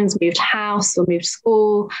that a friend's moved house or moved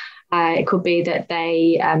school. It could be that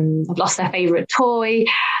they have lost their favourite toy.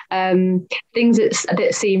 Things that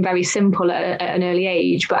seem very simple at an early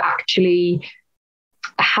age, but actually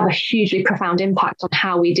have a hugely profound impact on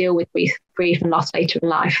how we deal with grief and loss later in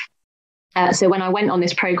life. So when I went on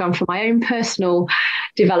this programme for my own personal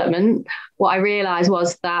development, what I realised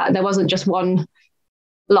was that there wasn't just one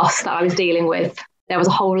loss that I was dealing with. There was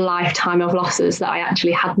a whole lifetime of losses that I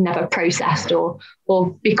actually had never processed or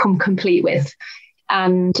become complete with.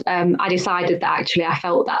 And I decided that actually I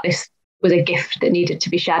felt that this was a gift that needed to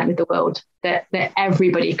be shared with the world, that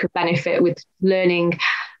everybody could benefit with learning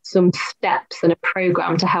some steps and a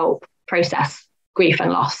programme to help process grief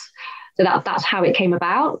and loss. So that's how it came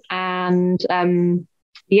about. And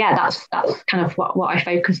that's kind of what I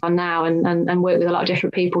focus on now and work with a lot of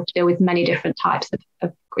different people to deal with many different types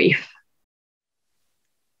of grief.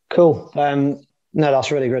 Cool. No,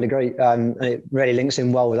 that's really, really great. And it really links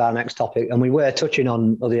in well with our next topic. And we were touching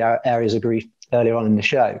on other areas of grief earlier on in the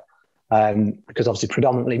show, because obviously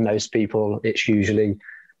predominantly most people, it's usually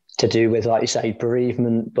to do with, like you say,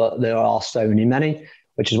 bereavement, but there are so many,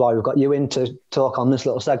 which is why we've got you in to talk on this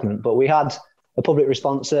little segment. But we had a public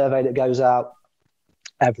response survey that goes out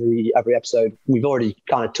every episode. We've already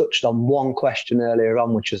kind of touched on one question earlier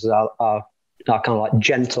on, which is our kind of like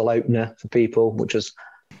gentle opener for people, which is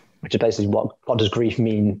basically what does grief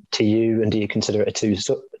mean to you, and do you consider it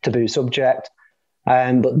a taboo subject?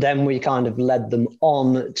 But then we kind of led them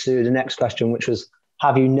on to the next question, which was,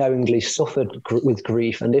 have you knowingly suffered with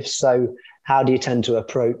grief? And if so, how do you tend to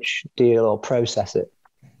approach, deal, or process it?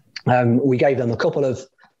 We gave them a couple of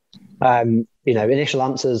initial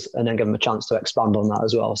answers and then give them a chance to expand on that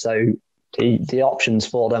as well. So the options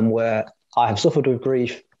for them were, I have suffered with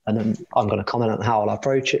grief, and then I'm going to comment on how I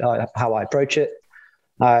approach it.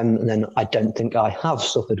 And then I don't think I have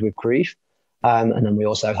suffered with grief. And then we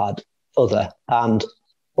also had other. And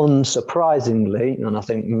unsurprisingly, and I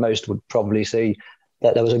think most would probably see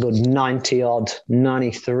that there was a good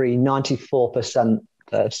 94%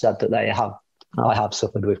 that have said that I have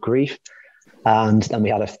suffered with grief. And then we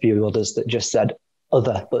had a few others that just said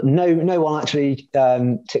other, but no one actually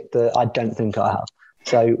ticked the I don't think I have.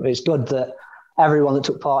 So it's good that everyone that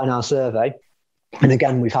took part in our survey, and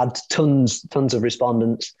again, we've had tons of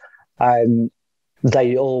respondents,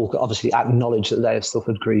 they all obviously acknowledge that they have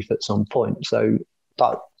suffered grief at some point. So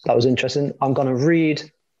that was interesting. I'm going to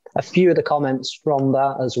read a few of the comments from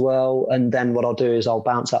that as well, and then what I'll do is I'll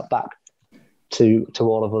bounce that back to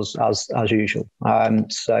all of us as usual.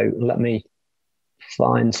 So let me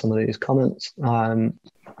find some of these comments.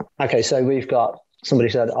 Okay, so we've got somebody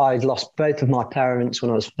said, I lost both of my parents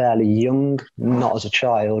when I was fairly young, not as a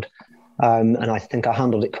child. And I think I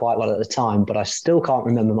handled it quite well at the time, but I still can't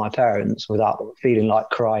remember my parents without feeling like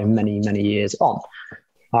crying many, many years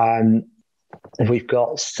on. We've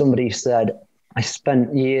got somebody said, I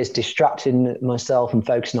spent years distracting myself and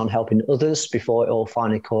focusing on helping others before it all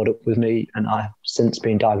finally caught up with me. And I've since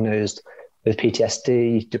been diagnosed with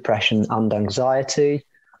PTSD, depression, and anxiety.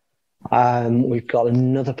 We've got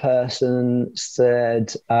another person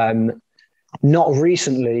said, not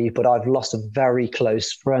recently, but I've lost a very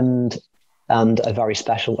close friend and a very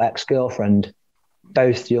special ex-girlfriend,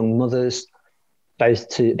 both young mothers, both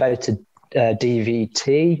to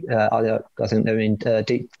DVT, I think they mean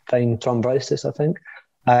deep vein thrombosis, I think,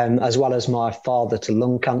 as well as my father to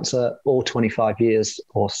lung cancer, all 25 years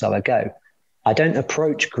or so ago. I don't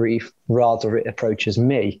approach grief, rather it approaches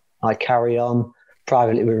me. I carry on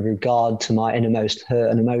privately with regard to my innermost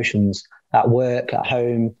hurt and emotions at work, at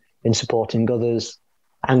home, in supporting others.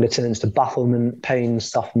 Anger turns to bafflement, pain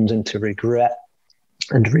softens into regret,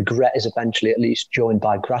 and regret is eventually at least joined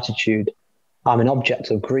by gratitude. I'm an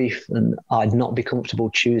object of grief, and I'd not be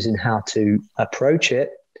comfortable choosing how to approach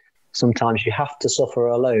it. Sometimes you have to suffer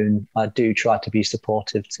alone. I do try to be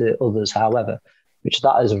supportive to others, however, which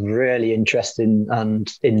that is a really interesting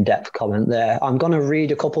and in-depth comment there. I'm going to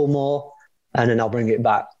read a couple more and then I'll bring it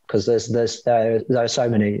back, because there are so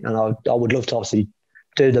many, and I would love to obviously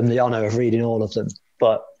do them the honor of reading all of them,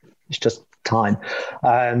 but it's just time.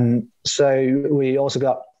 So we also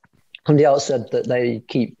got somebody else said that they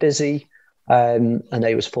keep busy, and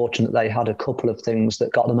they was fortunate they had a couple of things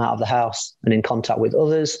that got them out of the house and in contact with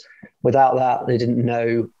others. Without that, they didn't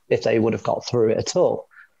know if they would have got through it at all.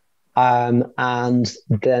 And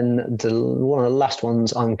then one of the last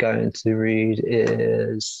ones I'm going to read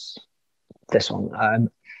is this one.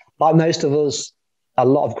 Like most of us, a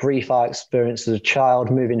lot of grief I experienced as a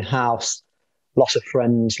child, moving house, loss of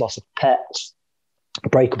friends, loss of pets,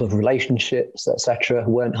 breakup of relationships, etc.,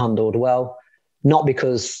 weren't handled well. Not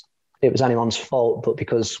because it was anyone's fault, but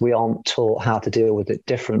because we aren't taught how to deal with it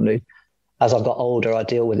differently. As I've got older, I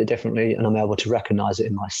deal with it differently, and I'm able to recognize it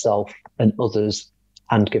in myself and others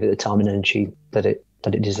and give it the time and energy that it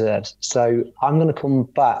deserves. So I'm going to come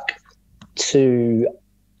back to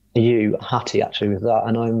you, Hattie, actually, with that,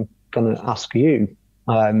 and I'm going to ask you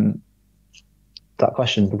that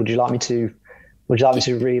question. Would you like me to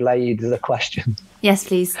relay the question? Yes,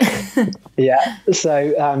 please. Yeah.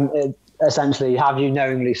 So essentially, have you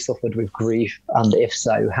knowingly suffered with grief? And if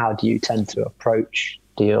so, how do you tend to approach,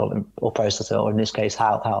 deal, or process it? Or in this case,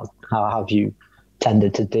 how have you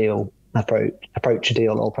tended to approach,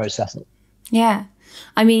 deal, or process it? Yeah.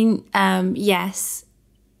 I mean, yes,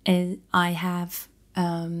 I have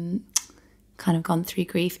kind of gone through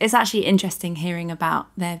grief. It's actually interesting hearing about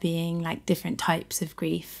there being like different types of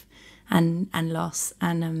grief and loss.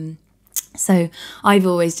 And so I've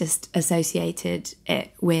always just associated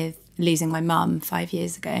it with losing my mum 5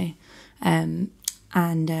 years ago.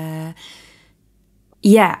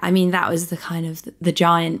 Yeah, I mean, that was the kind of the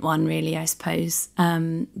giant one, really, I suppose.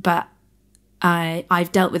 But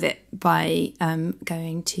I've dealt with it by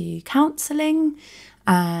going to counselling,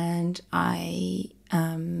 and I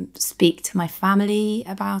speak to my family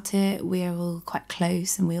about it. We're all quite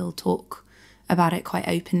close and we all talk about it quite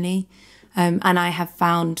openly. And I have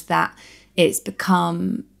found that it's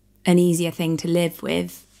become an easier thing to live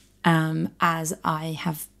with as I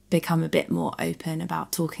have become a bit more open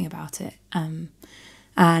about talking about it. And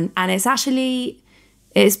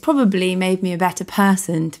it's probably made me a better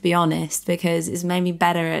person, to be honest, because it's made me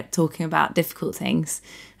better at talking about difficult things.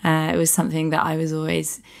 It was something that I was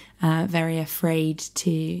always very afraid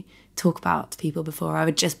to talk about people before. I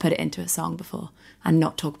would just put it into a song before and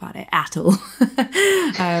not talk about it at all.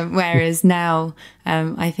 Whereas now,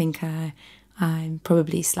 I think I'm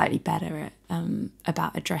probably slightly better at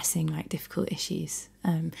about addressing like difficult issues,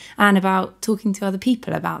 and about talking to other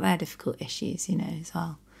people about their difficult issues, you know, as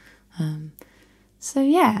well. So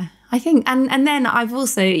yeah, I think, and then I've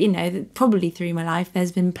also, you know, probably through my life,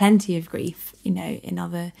 there's been plenty of grief, you know, in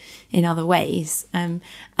other ways, and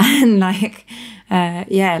like,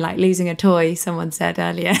 like losing a toy. Someone said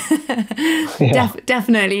earlier,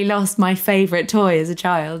 definitely lost my favourite toy as a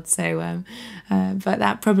child. So, but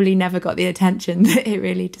that probably never got the attention that it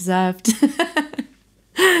really deserved.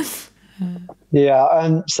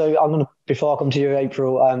 Yeah. So I'm gonna, before I come to you,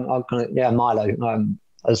 April, I'm gonna, Milo,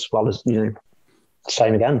 as well as, you know.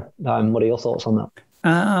 Same again. What are your thoughts on that?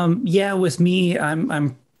 With me,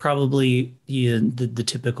 I'm probably the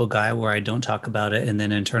typical guy where I don't talk about it and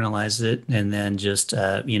then internalize it and then just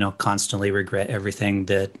constantly regret everything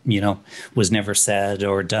that, you know, was never said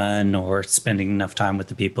or done, or spending enough time with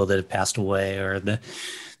the people that have passed away, or the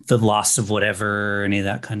loss of whatever, or any of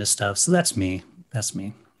that kind of stuff. So that's me.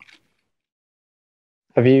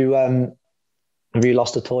 Have you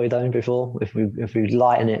lost a toy though before? If we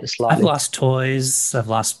lighten it slightly, I've lost toys. I've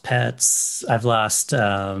lost pets. I've lost.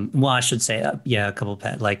 I should say, a couple of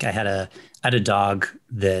pets. Like I had a dog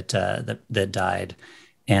that died,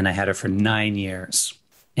 and I had her for 9 years,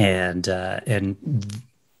 and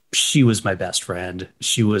she was my best friend.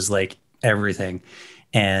 She was like everything,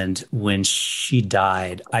 and when she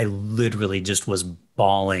died, I literally just was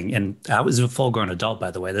bawling, and I was a full-grown adult,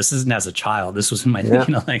 by the way. This isn't as a child. This was in my,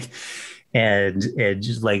 And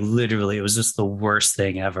just like literally, it was just the worst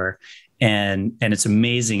thing ever. And it's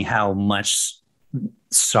amazing how much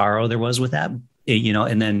sorrow there was with that, you know.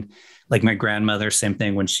 And then like my grandmother, same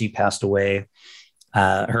thing, when she passed away,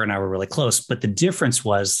 her and I were really close. But the difference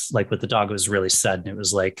was, like with the dog, it was really sudden. It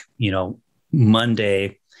was like, you know,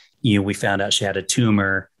 Monday, you know, we found out she had a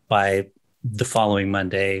tumor. By the following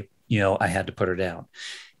Monday, you know, I had to put her down.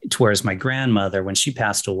 Whereas my grandmother, when she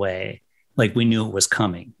passed away, like we knew it was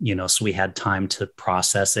coming, you know, so we had time to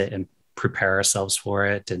process it and prepare ourselves for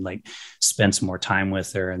it, and like spend some more time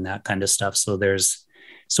with her and that kind of stuff. So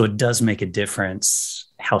it does make a difference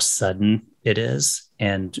how sudden it is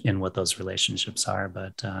and what those relationships are.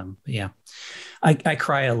 But yeah, I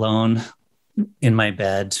cry alone in my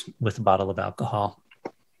bed with a bottle of alcohol.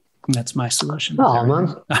 That's my solution. Oh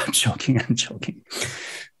man, I'm joking.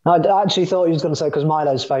 I actually thought he was going to say, because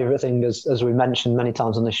Milo's favourite thing, as we mentioned many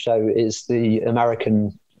times on this show, is the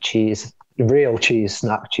American cheese, real cheese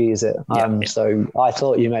snack, Cheez-It. So I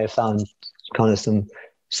thought you may have found kind of some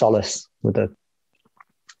solace with a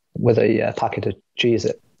packet of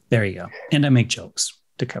Cheez-It. There you go. And I make jokes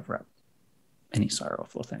to cover up any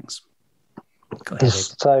sorrowful things. Go ahead.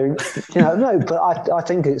 So, you know, no, but I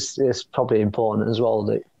think it's probably important as well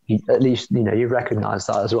that at least, you know, you recognize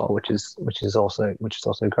that as well, which is also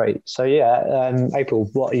great. So April,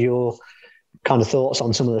 what are your kind of thoughts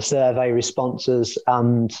on some of the survey responses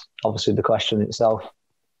and obviously the question itself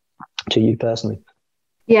to you personally?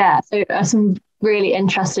 Yeah, so some really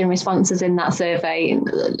interesting responses in that survey.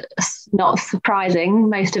 Not surprising,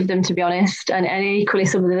 most of them, to be honest, and equally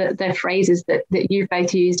some of the phrases that you've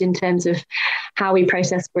both used in terms of how we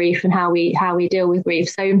process grief and how we deal with grief.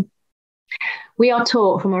 So we are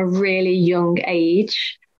taught from a really young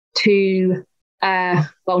age to,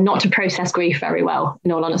 not to process grief very well,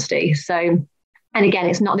 in all honesty. So, and again,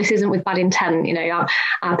 this isn't with bad intent. You know,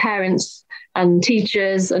 our parents and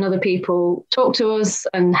teachers and other people talk to us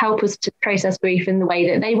and help us to process grief in the way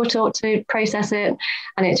that they were taught to process it.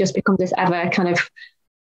 And it just becomes this ever kind of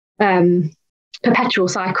perpetual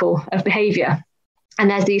cycle of behaviour. And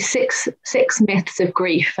there's these six myths of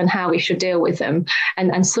grief and how we should deal with them.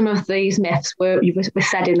 And some of these myths were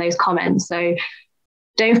said in those comments. So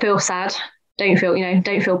don't feel sad, don't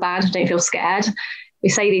feel bad, don't feel scared. We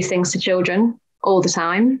say these things to children all the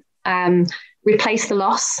time. Replace the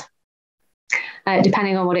loss,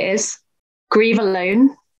 depending on what it is. Grieve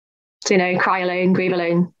alone. So, you know, cry alone, grieve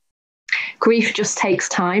alone. Grief just takes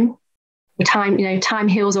time. Time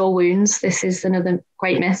heals all wounds. This is another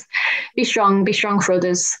great myth. Be strong for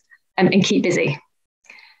others, and keep busy.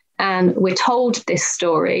 And we're told this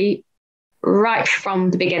story right from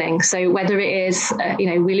the beginning. So whether it is,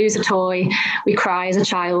 we lose a toy, we cry as a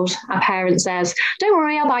child, our parent says, don't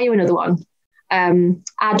worry, I'll buy you another one.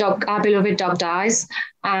 Our beloved dog dies,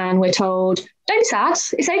 and we're told, don't be sad,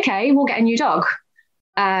 it's okay, we'll get a new dog.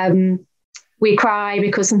 We cry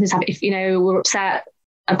because something's happened. If, we're upset,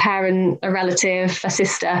 a parent, a relative, a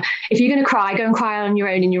sister, if you're going to cry, go and cry on your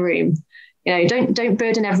own in your room. Don't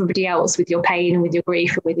burden everybody else with your pain and with your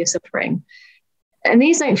grief and with your suffering. And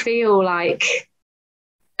these don't feel like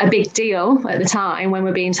a big deal at the time when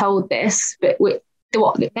we're being told this, but what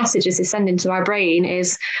the message is sending to our brain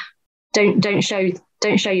is don't show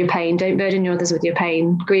your pain, don't burden your others with your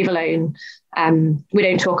pain, grieve alone. We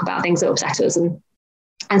don't talk about things that upset us,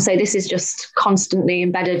 and so this is just constantly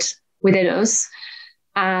embedded within us.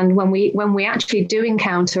 And when we actually do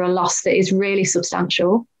encounter a loss that is really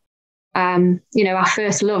substantial, our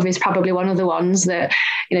first love is probably one of the ones that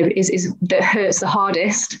is that hurts the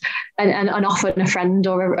hardest, and often a friend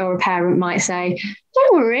or a parent might say,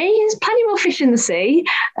 "Don't worry, there's plenty more fish in the sea."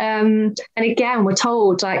 And again, we're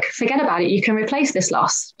told, like, forget about it. You can replace this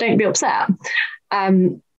loss. Don't be upset.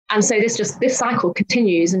 And so this cycle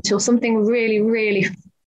continues until something really, really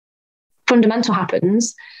fundamental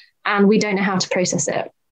happens, and we don't know how to process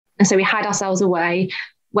it. And so we hide ourselves away,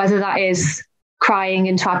 whether that is crying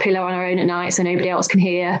into our pillow on our own at night so nobody else can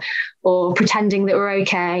hear, or pretending that we're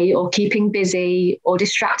okay, or keeping busy, or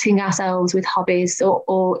distracting ourselves with hobbies,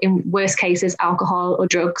 or in worst cases, alcohol or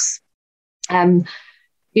drugs.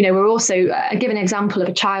 We're also I give an example of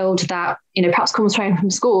a child that, perhaps comes home from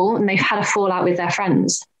school and they've had a fallout with their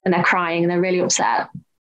friends and they're crying and they're really upset.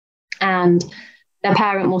 And their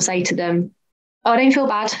parent will say to them, "Oh, don't feel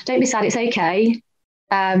bad. Don't be sad. It's okay."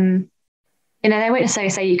 They won't necessarily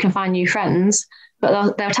say you can find new friends,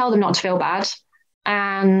 but they'll tell them not to feel bad.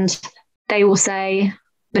 And they will say,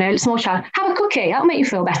 small child, "Have a cookie. That'll make you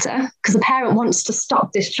feel better." Because the parent wants to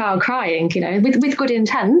stop this child crying, with good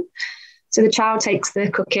intent. So the child takes the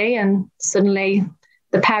cookie and suddenly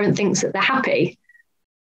the parent thinks that they're happy.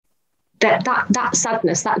 That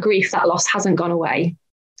sadness, that grief, that loss hasn't gone away.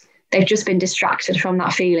 They've just been distracted from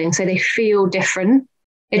that feeling. So they feel different.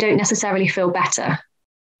 They don't necessarily feel better.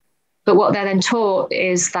 But what they're then taught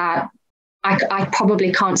is that I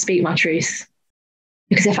probably can't speak my truth,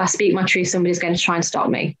 because if I speak my truth, somebody's going to try and stop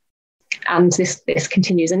me. And this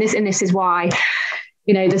continues. And this is why,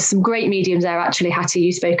 there's some great mediums there. Actually, Hattie,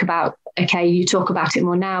 you spoke about, okay, you talk about it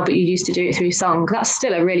more now, but you used to do it through song. That's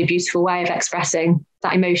still a really beautiful way of expressing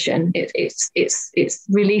that emotion. It's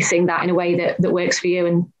releasing that in a way that works for you,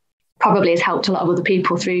 and probably has helped a lot of other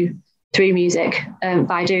people through music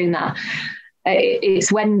by doing that.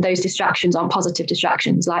 It's when those distractions aren't positive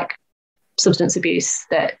distractions, like substance abuse,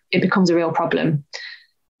 that it becomes a real problem.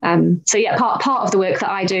 So yeah, part of the work that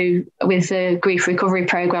I do with the grief recovery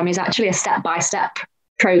program is actually a step-by-step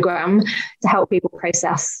program to help people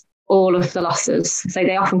process all of the losses. So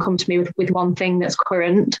they often come to me with one thing that's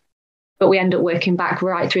current, but we end up working back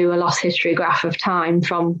right through a loss history graph of time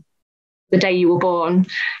from the day you were born,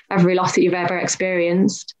 every loss that you've ever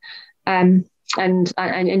experienced. And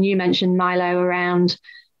you mentioned, Milo, around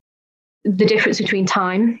the difference between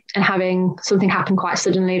time and having something happen quite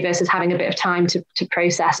suddenly versus having a bit of time to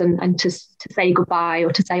process and to say goodbye,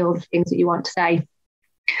 or to say all the things that you want to say.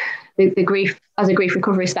 The grief, as a grief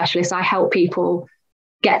recovery specialist, I help people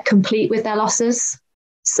get complete with their losses.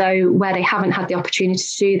 So where they haven't had the opportunity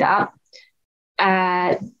to do that,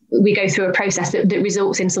 we go through a process that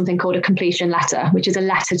results in something called a completion letter, which is a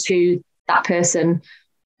letter to that person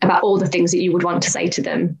about all the things that you would want to say to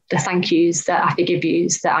them, the thank yous, the I forgive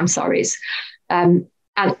yous, the I'm sorries.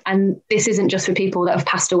 And this isn't just for people that have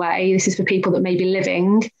passed away. This is for people that may be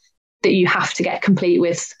living, that you have to get complete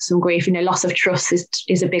with some grief. Loss of trust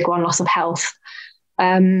is a big one, loss of health.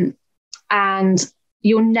 And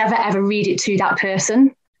you'll never, ever read it to that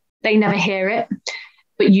person. They never hear it,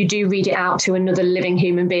 but you do read it out to another living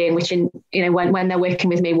human being, which when they're working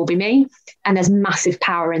with me will be me. And there's massive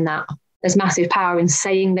power in that. There's massive power in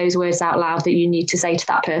saying those words out loud that you need to say to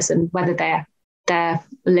that person, whether they're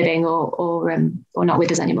living or not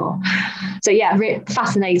with us anymore. So yeah,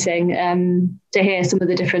 fascinating to hear some of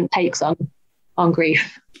the different takes on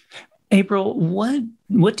grief. April,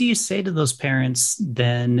 what do you say to those parents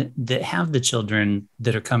then that have the children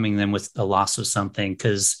that are coming then with a loss of something?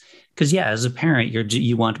 Because yeah, as a parent,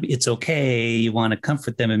 you want to be, it's okay, you want to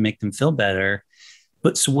comfort them and make them feel better.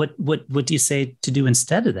 But so what do you say to do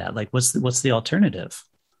instead of that? Like, what's the alternative?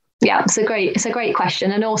 Yeah, it's a great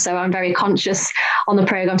question. And also I'm very conscious on the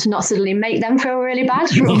program to not suddenly make them feel really bad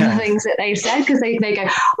for all the things that they've said, because they go,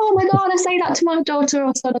 "Oh my God, I say that to my daughter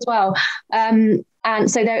or son as well." And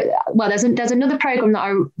so there's another program that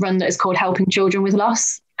I run that is called Helping Children with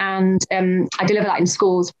Loss. And I deliver that in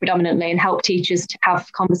schools predominantly, and help teachers to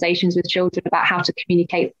have conversations with children about how to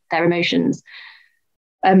communicate their emotions.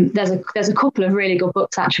 There's a couple of really good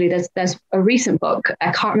books, actually. There's a recent book,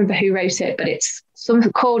 I can't remember who wrote it, but it's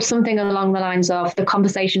called something along the lines of The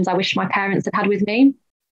Conversations I Wish My Parents Had Had With Me.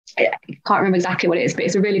 I can't remember exactly what it is, but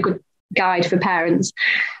it's a really good guide for parents.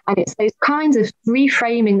 And it's those kinds of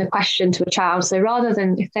reframing the question to a child. So rather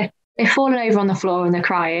than if they've fallen over on the floor and they're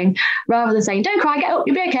crying, rather than saying, don't cry, get up,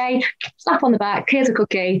 you'll be okay, slap on the back, here's a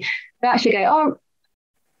cookie, they actually go, oh,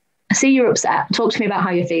 I see you're upset. Talk to me about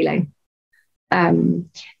how you're feeling.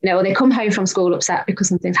 Or they come home from school upset because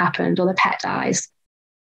something's happened or the pet dies.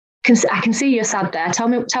 I can see you're sad there. Tell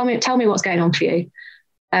me what's going on for you.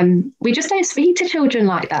 We just don't speak to children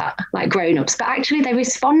like that, like grown-ups, but actually they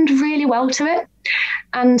respond really well to it.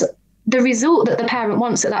 And the result that the parent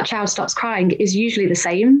wants that child stops crying is usually the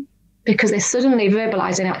same, because they're suddenly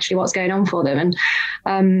verbalizing actually what's going on for them.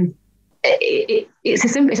 And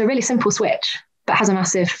it's a really simple switch, but has a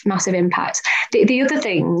massive impact. The other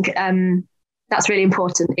thing that's really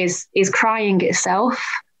important is crying itself.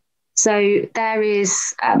 So there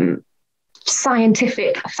is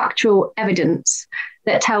scientific, factual evidence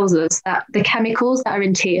that tells us that the chemicals that are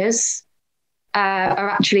in tears are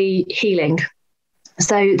actually healing.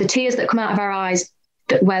 So the tears that come out of our eyes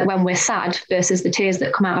when we're sad versus the tears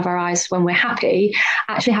that come out of our eyes when we're happy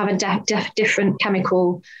actually have a different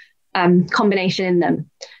chemical combination in them.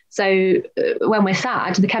 So when we're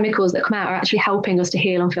sad, the chemicals that come out are actually helping us to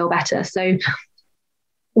heal and feel better. So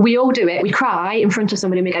we all do it. We cry in front of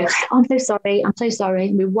somebody and we go, oh, I'm so sorry.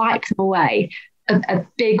 And we wipe them away. A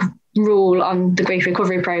big rule on the grief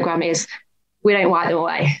recovery program is we don't wipe them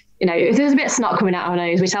away. If there's a bit of snot coming out of our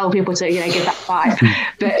nose, we tell people to, give that wipe.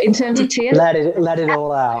 But in terms of tears, let it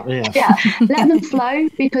all out. Yeah, let them flow,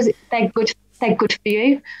 because they're good for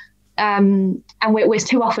you. And we're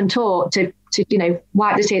too often taught to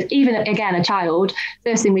wipe the tears. Even again, a child,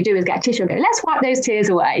 first thing we do is get a tissue and go, let's wipe those tears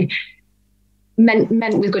away.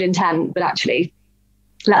 Meant with good intent, but actually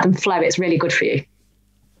let them flow. It's really good for you.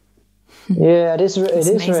 Yeah, it is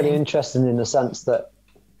really interesting in the sense that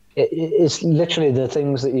it's literally the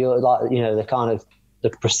things that you're like, the kind of the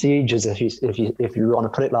procedures, if you want to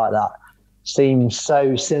put it like that, seem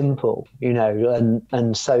so simple,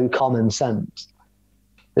 and so common sense.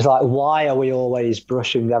 It's like, why are we always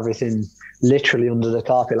brushing everything literally under the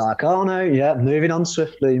carpet? Like, oh no, yeah, moving on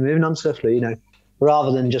swiftly,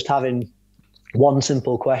 rather than just having one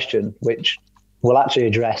simple question, which will actually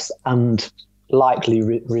address and likely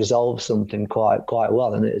resolve something quite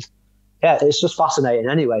well. And it's just fascinating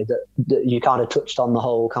anyway that you kind of touched on the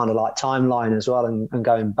whole kind of like timeline as well, and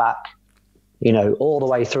going back, all the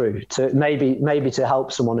way through to maybe to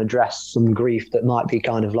help someone address some grief that might be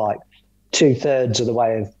kind of like 2/3 of the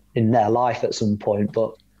way in their life at some point,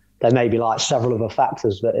 but there may be like several other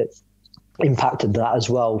factors that it's impacted that as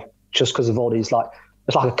well, just because of all these, like,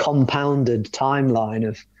 it's like a compounded timeline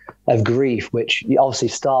of grief, which obviously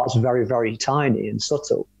starts very, very tiny and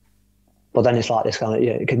subtle, but then it's like this kind of,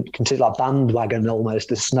 it can consider like bandwagon, almost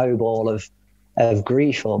this snowball of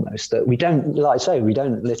grief almost, that we don't, like I say, we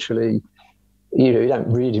don't literally, we don't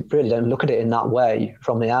really don't look at it in that way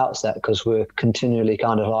from the outset, because we're continually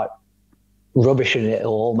kind of like rubbishing it, or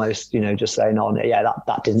almost, just saying, oh yeah,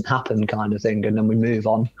 that didn't happen kind of thing, and then we move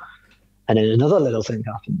on, and then another little thing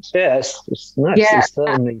happens. Yeah, it's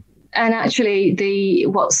certainly. And actually,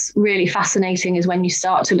 what's really fascinating is when you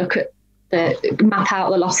start to look at map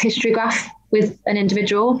out the loss history graph with an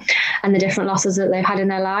individual and the different losses that they've had in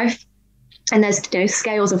their life. And there's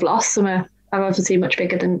scales of loss. Some are obviously much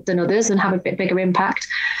bigger than others and have a bit bigger impact.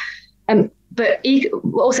 But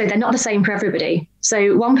also, they're not the same for everybody.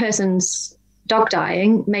 So one person's dog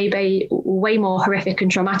dying may be way more horrific and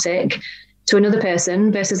traumatic to another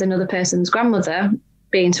person versus another person's grandmother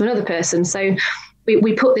being to another person. So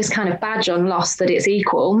we put this kind of badge on loss that it's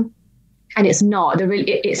equal, and it's not. I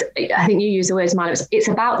think you use the words, Milo. It's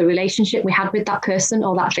about the relationship we had with that person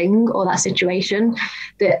or that thing or that situation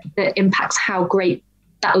that impacts how great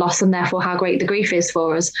that loss and therefore how great the grief is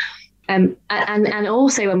for us. And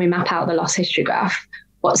also, when we map out the loss history graph,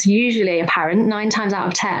 what's usually apparent 9 times out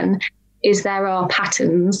of 10 is there are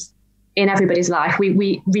patterns in everybody's life.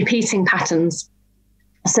 We repeating patterns.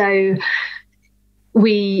 So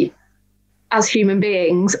we, as human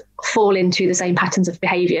beings, fall into the same patterns of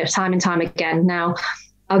behavior time and time again. Now,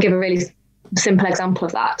 I'll give a really simple example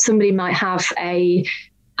of that. Somebody might have an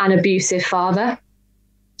abusive father,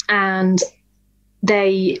 and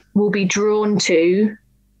they will be drawn to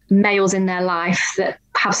males in their life that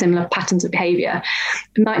have similar patterns of behavior.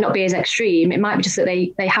 It might not be as extreme. It might be just that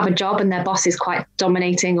they have a job and their boss is quite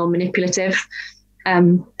dominating or manipulative.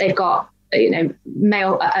 They've got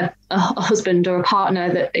a husband or a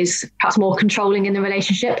partner that is perhaps more controlling in the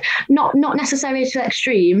relationship, not necessarily to the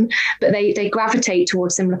extreme, but they gravitate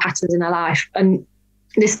towards similar patterns in their life. And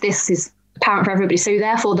this is apparent for everybody. So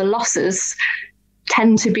therefore the losses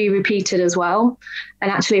tend to be repeated as well.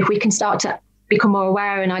 And actually, if we can start to become more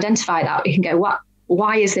aware and identify that, we can go,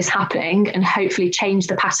 why is this happening? And hopefully change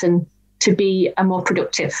the pattern to be a more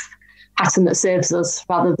productive pattern that serves us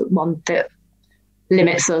rather than one that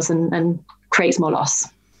limits us and creates more loss.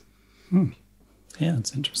 Yeah,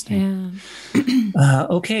 that's interesting. Yeah.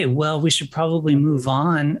 Okay, well, we should probably move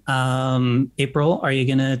on. April, are you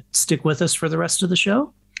going to stick with us for the rest of the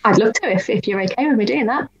show? I'd love to if you're okay with me doing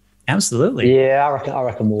that. Absolutely. Yeah, I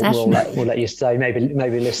reckon we'll let you stay.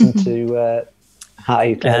 Maybe listen to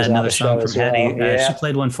Hattie another song from Hattie. She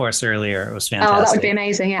played one for us earlier. It was fantastic. Oh, that would be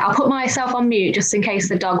amazing. Yeah, I'll put myself on mute just in case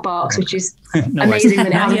the dog barks, which is no amazing that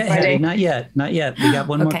it not hasn't yet, already. Hattie, not yet. We got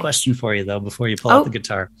one more question for you though before you pull out the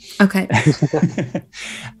guitar. Okay.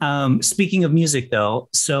 Speaking of music though,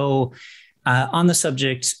 so on the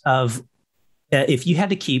subject of if you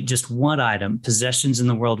had to keep just one item, possessions in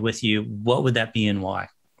the world with you, what would that be and why?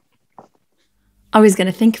 I was going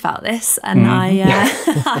to think about this and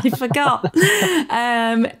I forgot.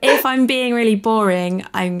 If I'm being really boring,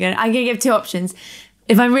 I'm gonna give 2 options.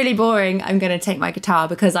 If I'm really boring, I'm going to take my guitar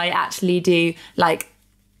because I actually do I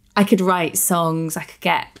could write songs. I could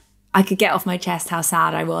get off my chest how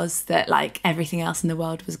sad I was that everything else in the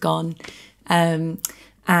world was gone. And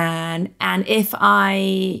if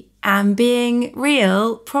I am being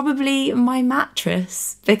real, probably my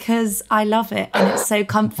mattress because I love it and it's so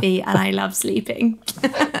comfy and I love sleeping.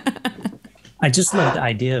 I just love the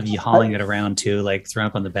idea of you hauling it around too, throwing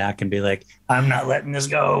up on the back and be like, I'm not letting this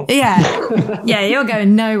go. Yeah, you're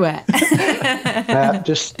going nowhere.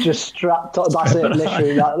 Just strapped up. That's it,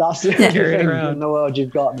 literally. That's the only thing in the world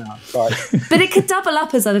you've got now. Right. But it could double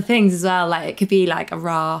up as other things as well. It could be a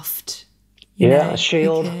raft. A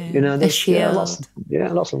shield. A shield.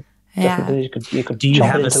 Lots of. Definitely, you could. Do you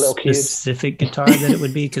have a little specific guitar that it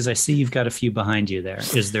would be? Because I see you've got a few behind you there.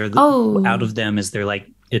 Is there out of them? Is there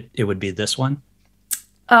it would be this one?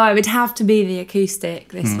 Oh, it would have to be the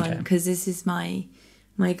acoustic. This one because this is my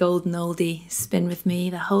golden oldie. It's been with me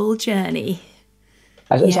the whole journey.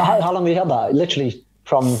 So how long have you had that? Literally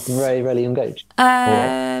from very, really young age.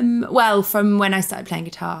 Well, from when I started playing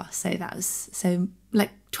guitar. So that was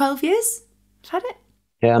 12 years. I've had it.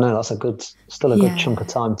 Yeah, I know that's still a good chunk of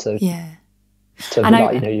time to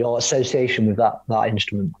your association with that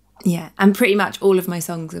instrument. Yeah, and pretty much all of my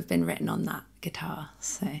songs have been written on that guitar.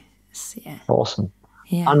 So it's awesome.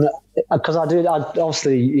 Yeah, and because I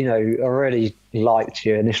obviously I really liked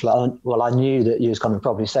you initially. Well, I knew that you was going to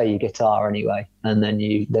probably say your guitar anyway, and then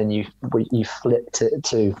you flipped it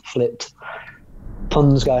to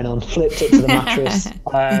puns going on, flipped it to the mattress.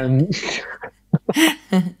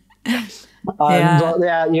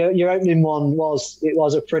 Your opening one was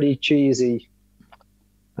a pretty cheesy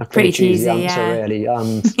answer, really.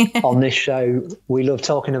 And on this show, we love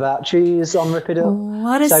talking about cheese on Rip It Up.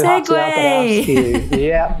 What a segue!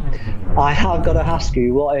 I have got to ask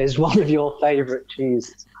you, what is one of your favourite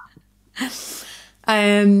cheeses?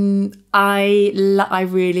 I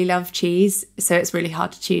really love cheese, so it's really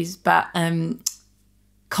hard to choose. But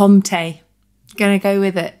Comté, gonna go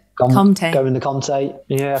with it. Comté. Go in the Comté.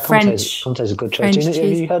 Yeah, Comté's a good choice. Have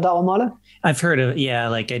you heard that one, Milo? I've heard of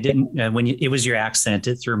I didn't when it was your accent,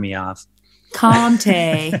 it threw me off.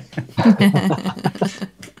 Comté.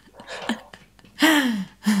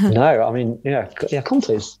 No, I mean,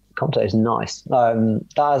 Comté is nice.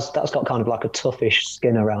 That's got kind of a toughish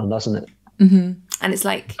skin around, doesn't it? Mm-hmm. And it's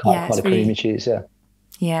quite a creamy cheese.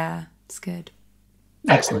 Yeah, it's good.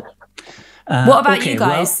 Excellent. What about you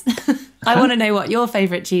guys? Well, I want to know what your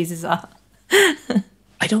favourite cheeses are.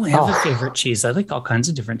 I don't have a favourite cheese. I like all kinds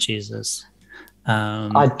of different cheeses.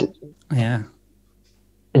 Yeah.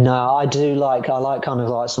 No, I do like some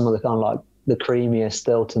of the creamier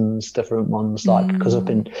Stiltons, different ones. Because up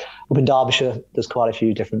in Derbyshire, there's quite a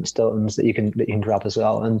few different Stiltons that you can grab as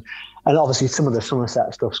well, and obviously some of the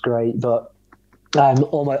Somerset stuff's great. But I'm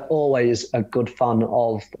always a good fan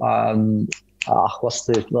of what's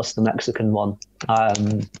the Mexican one?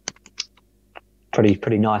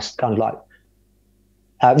 Pretty nice, kind of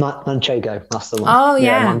Manchego. That's the one. Oh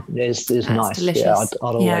yeah, is nice. Delicious. Yeah, I'd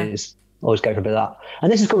always go for a bit of that.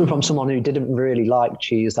 And this is coming from someone who didn't really like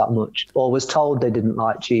cheese that much, or was told they didn't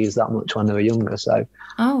like cheese that much when they were younger. So,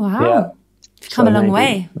 oh wow, you've come a long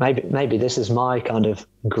way. Maybe this is my kind of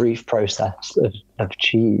grief process of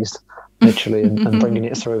cheese, literally, and bringing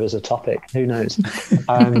it through as a topic. Who knows?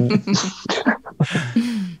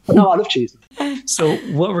 No, I love cheese. So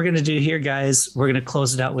what we're going to do here, guys, we're going to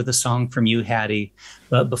close it out with a song from you, Hattie.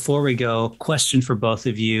 But before we go, question for both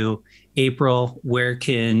of you. April, where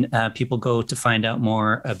can people go to find out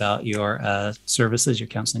more about your services, your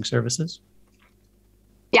counseling services?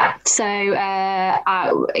 Yeah, So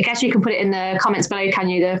I guess you can put it in the comments below, can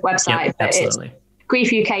you, the website? Yep, absolutely. It's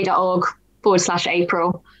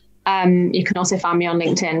griefuk.org/April. You can also find me on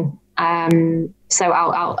LinkedIn. So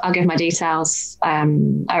I'll give my details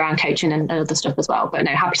around coaching and other stuff as well. But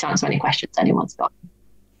no, happy to answer any questions anyone's got.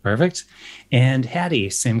 Perfect. And Hattie,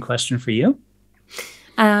 same question for you.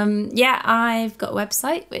 Yeah, I've got a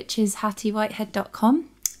website, which is hattiewhitehead.com.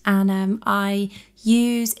 And I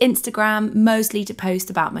use Instagram mostly to post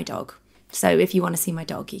about my dog. So if you want to see my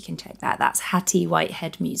dog, you can check that. That's Hattie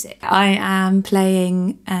Whitehead Music. I am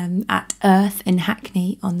playing at Earth in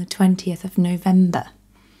Hackney on the 20th of November.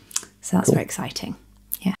 So that's very exciting.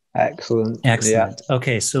 Yeah. Excellent. Yeah.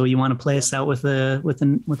 Okay, so you want to play us out with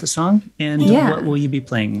a song? And what will you be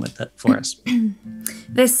playing with it for us?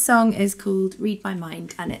 This song is called Read My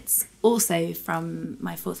Mind, and it's also from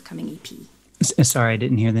my forthcoming EP. Sorry, I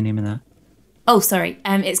didn't hear the name of that. Oh, sorry.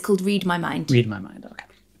 It's called Read My Mind. Read My Mind, okay.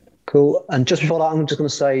 Cool. And just before that, I'm just going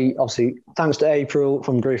to say, obviously, thanks to April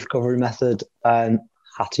from Grief Recovery Method and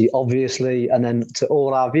Hattie, obviously, and then to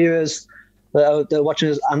all our viewers that are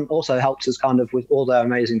watching us, and also helped us kind of with all their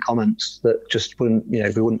amazing comments that just wouldn't, we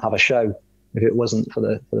wouldn't have a show if it wasn't for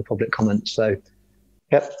the public comments. So,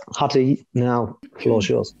 yep, Hattie, now floor's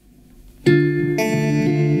yours.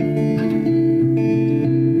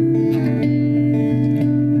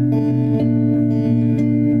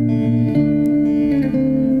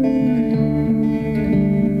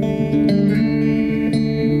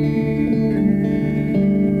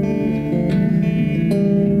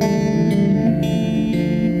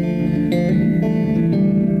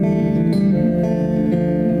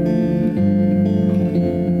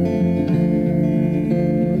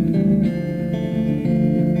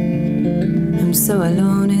 So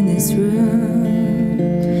alone in this room,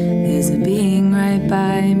 there's a being right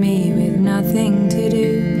by me with nothing to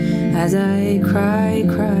do as I cry,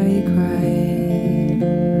 cry, cry.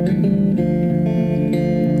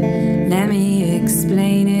 Let me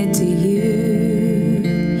explain it to you.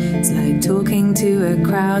 It's like talking to a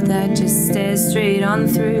crowd that just stares straight on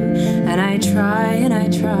through. And I try and I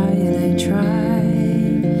try and I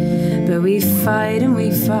try, but we fight and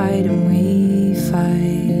we fight and we fight.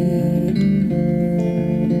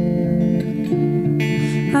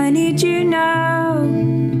 I need you now,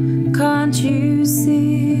 can't you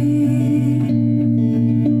see?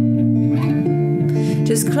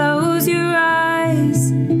 Just close your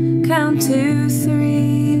eyes, count to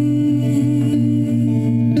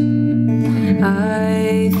 3.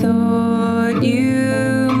 I thought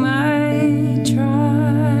you might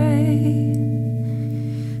try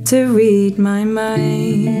to read my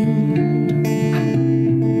mind.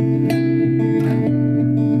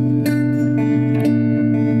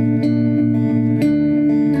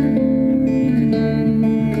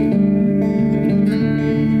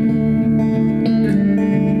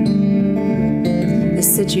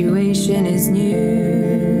 Situation is new,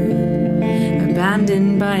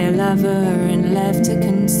 abandoned by a lover and left to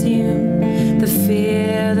consume the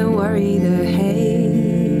fear, the worry, the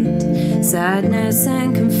hate, sadness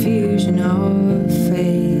and confusion of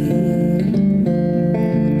fate.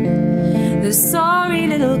 The sorry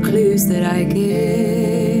little clues that I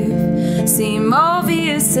give seem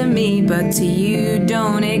obvious to me, but to you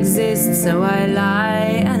don't exist. So I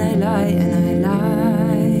lie and I lie and I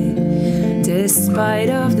lie, despite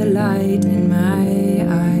of the light in my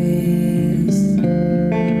eyes.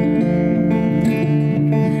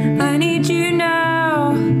 I need you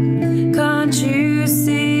now, can't you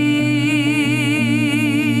see?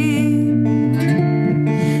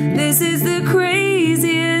 This is the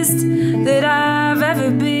craziest that I've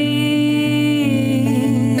ever been.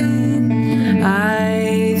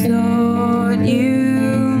 I thought you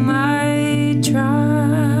might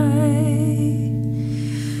try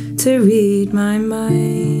to read my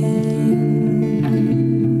mind.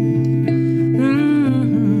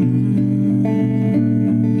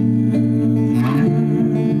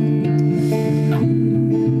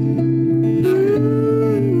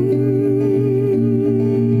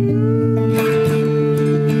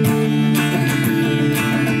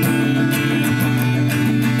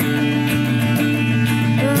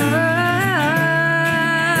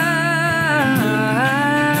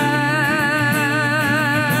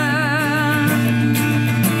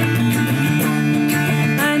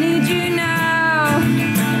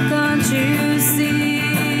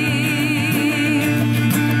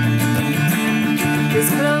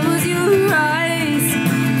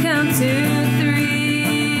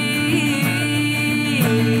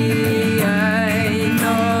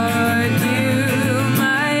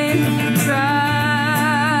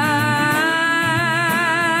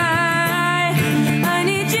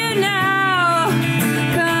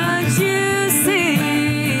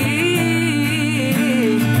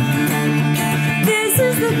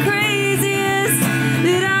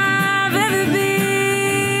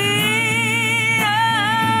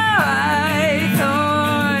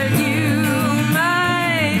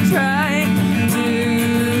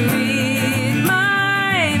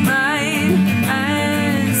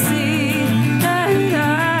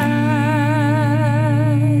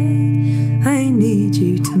 need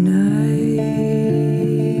you tonight.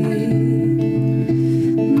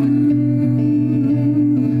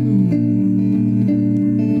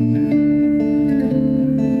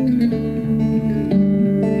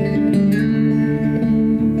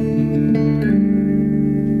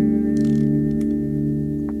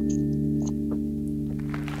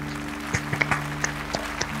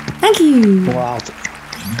 Thank you. Wow.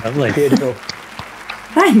 Lovely. Beautiful.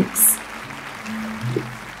 Thanks.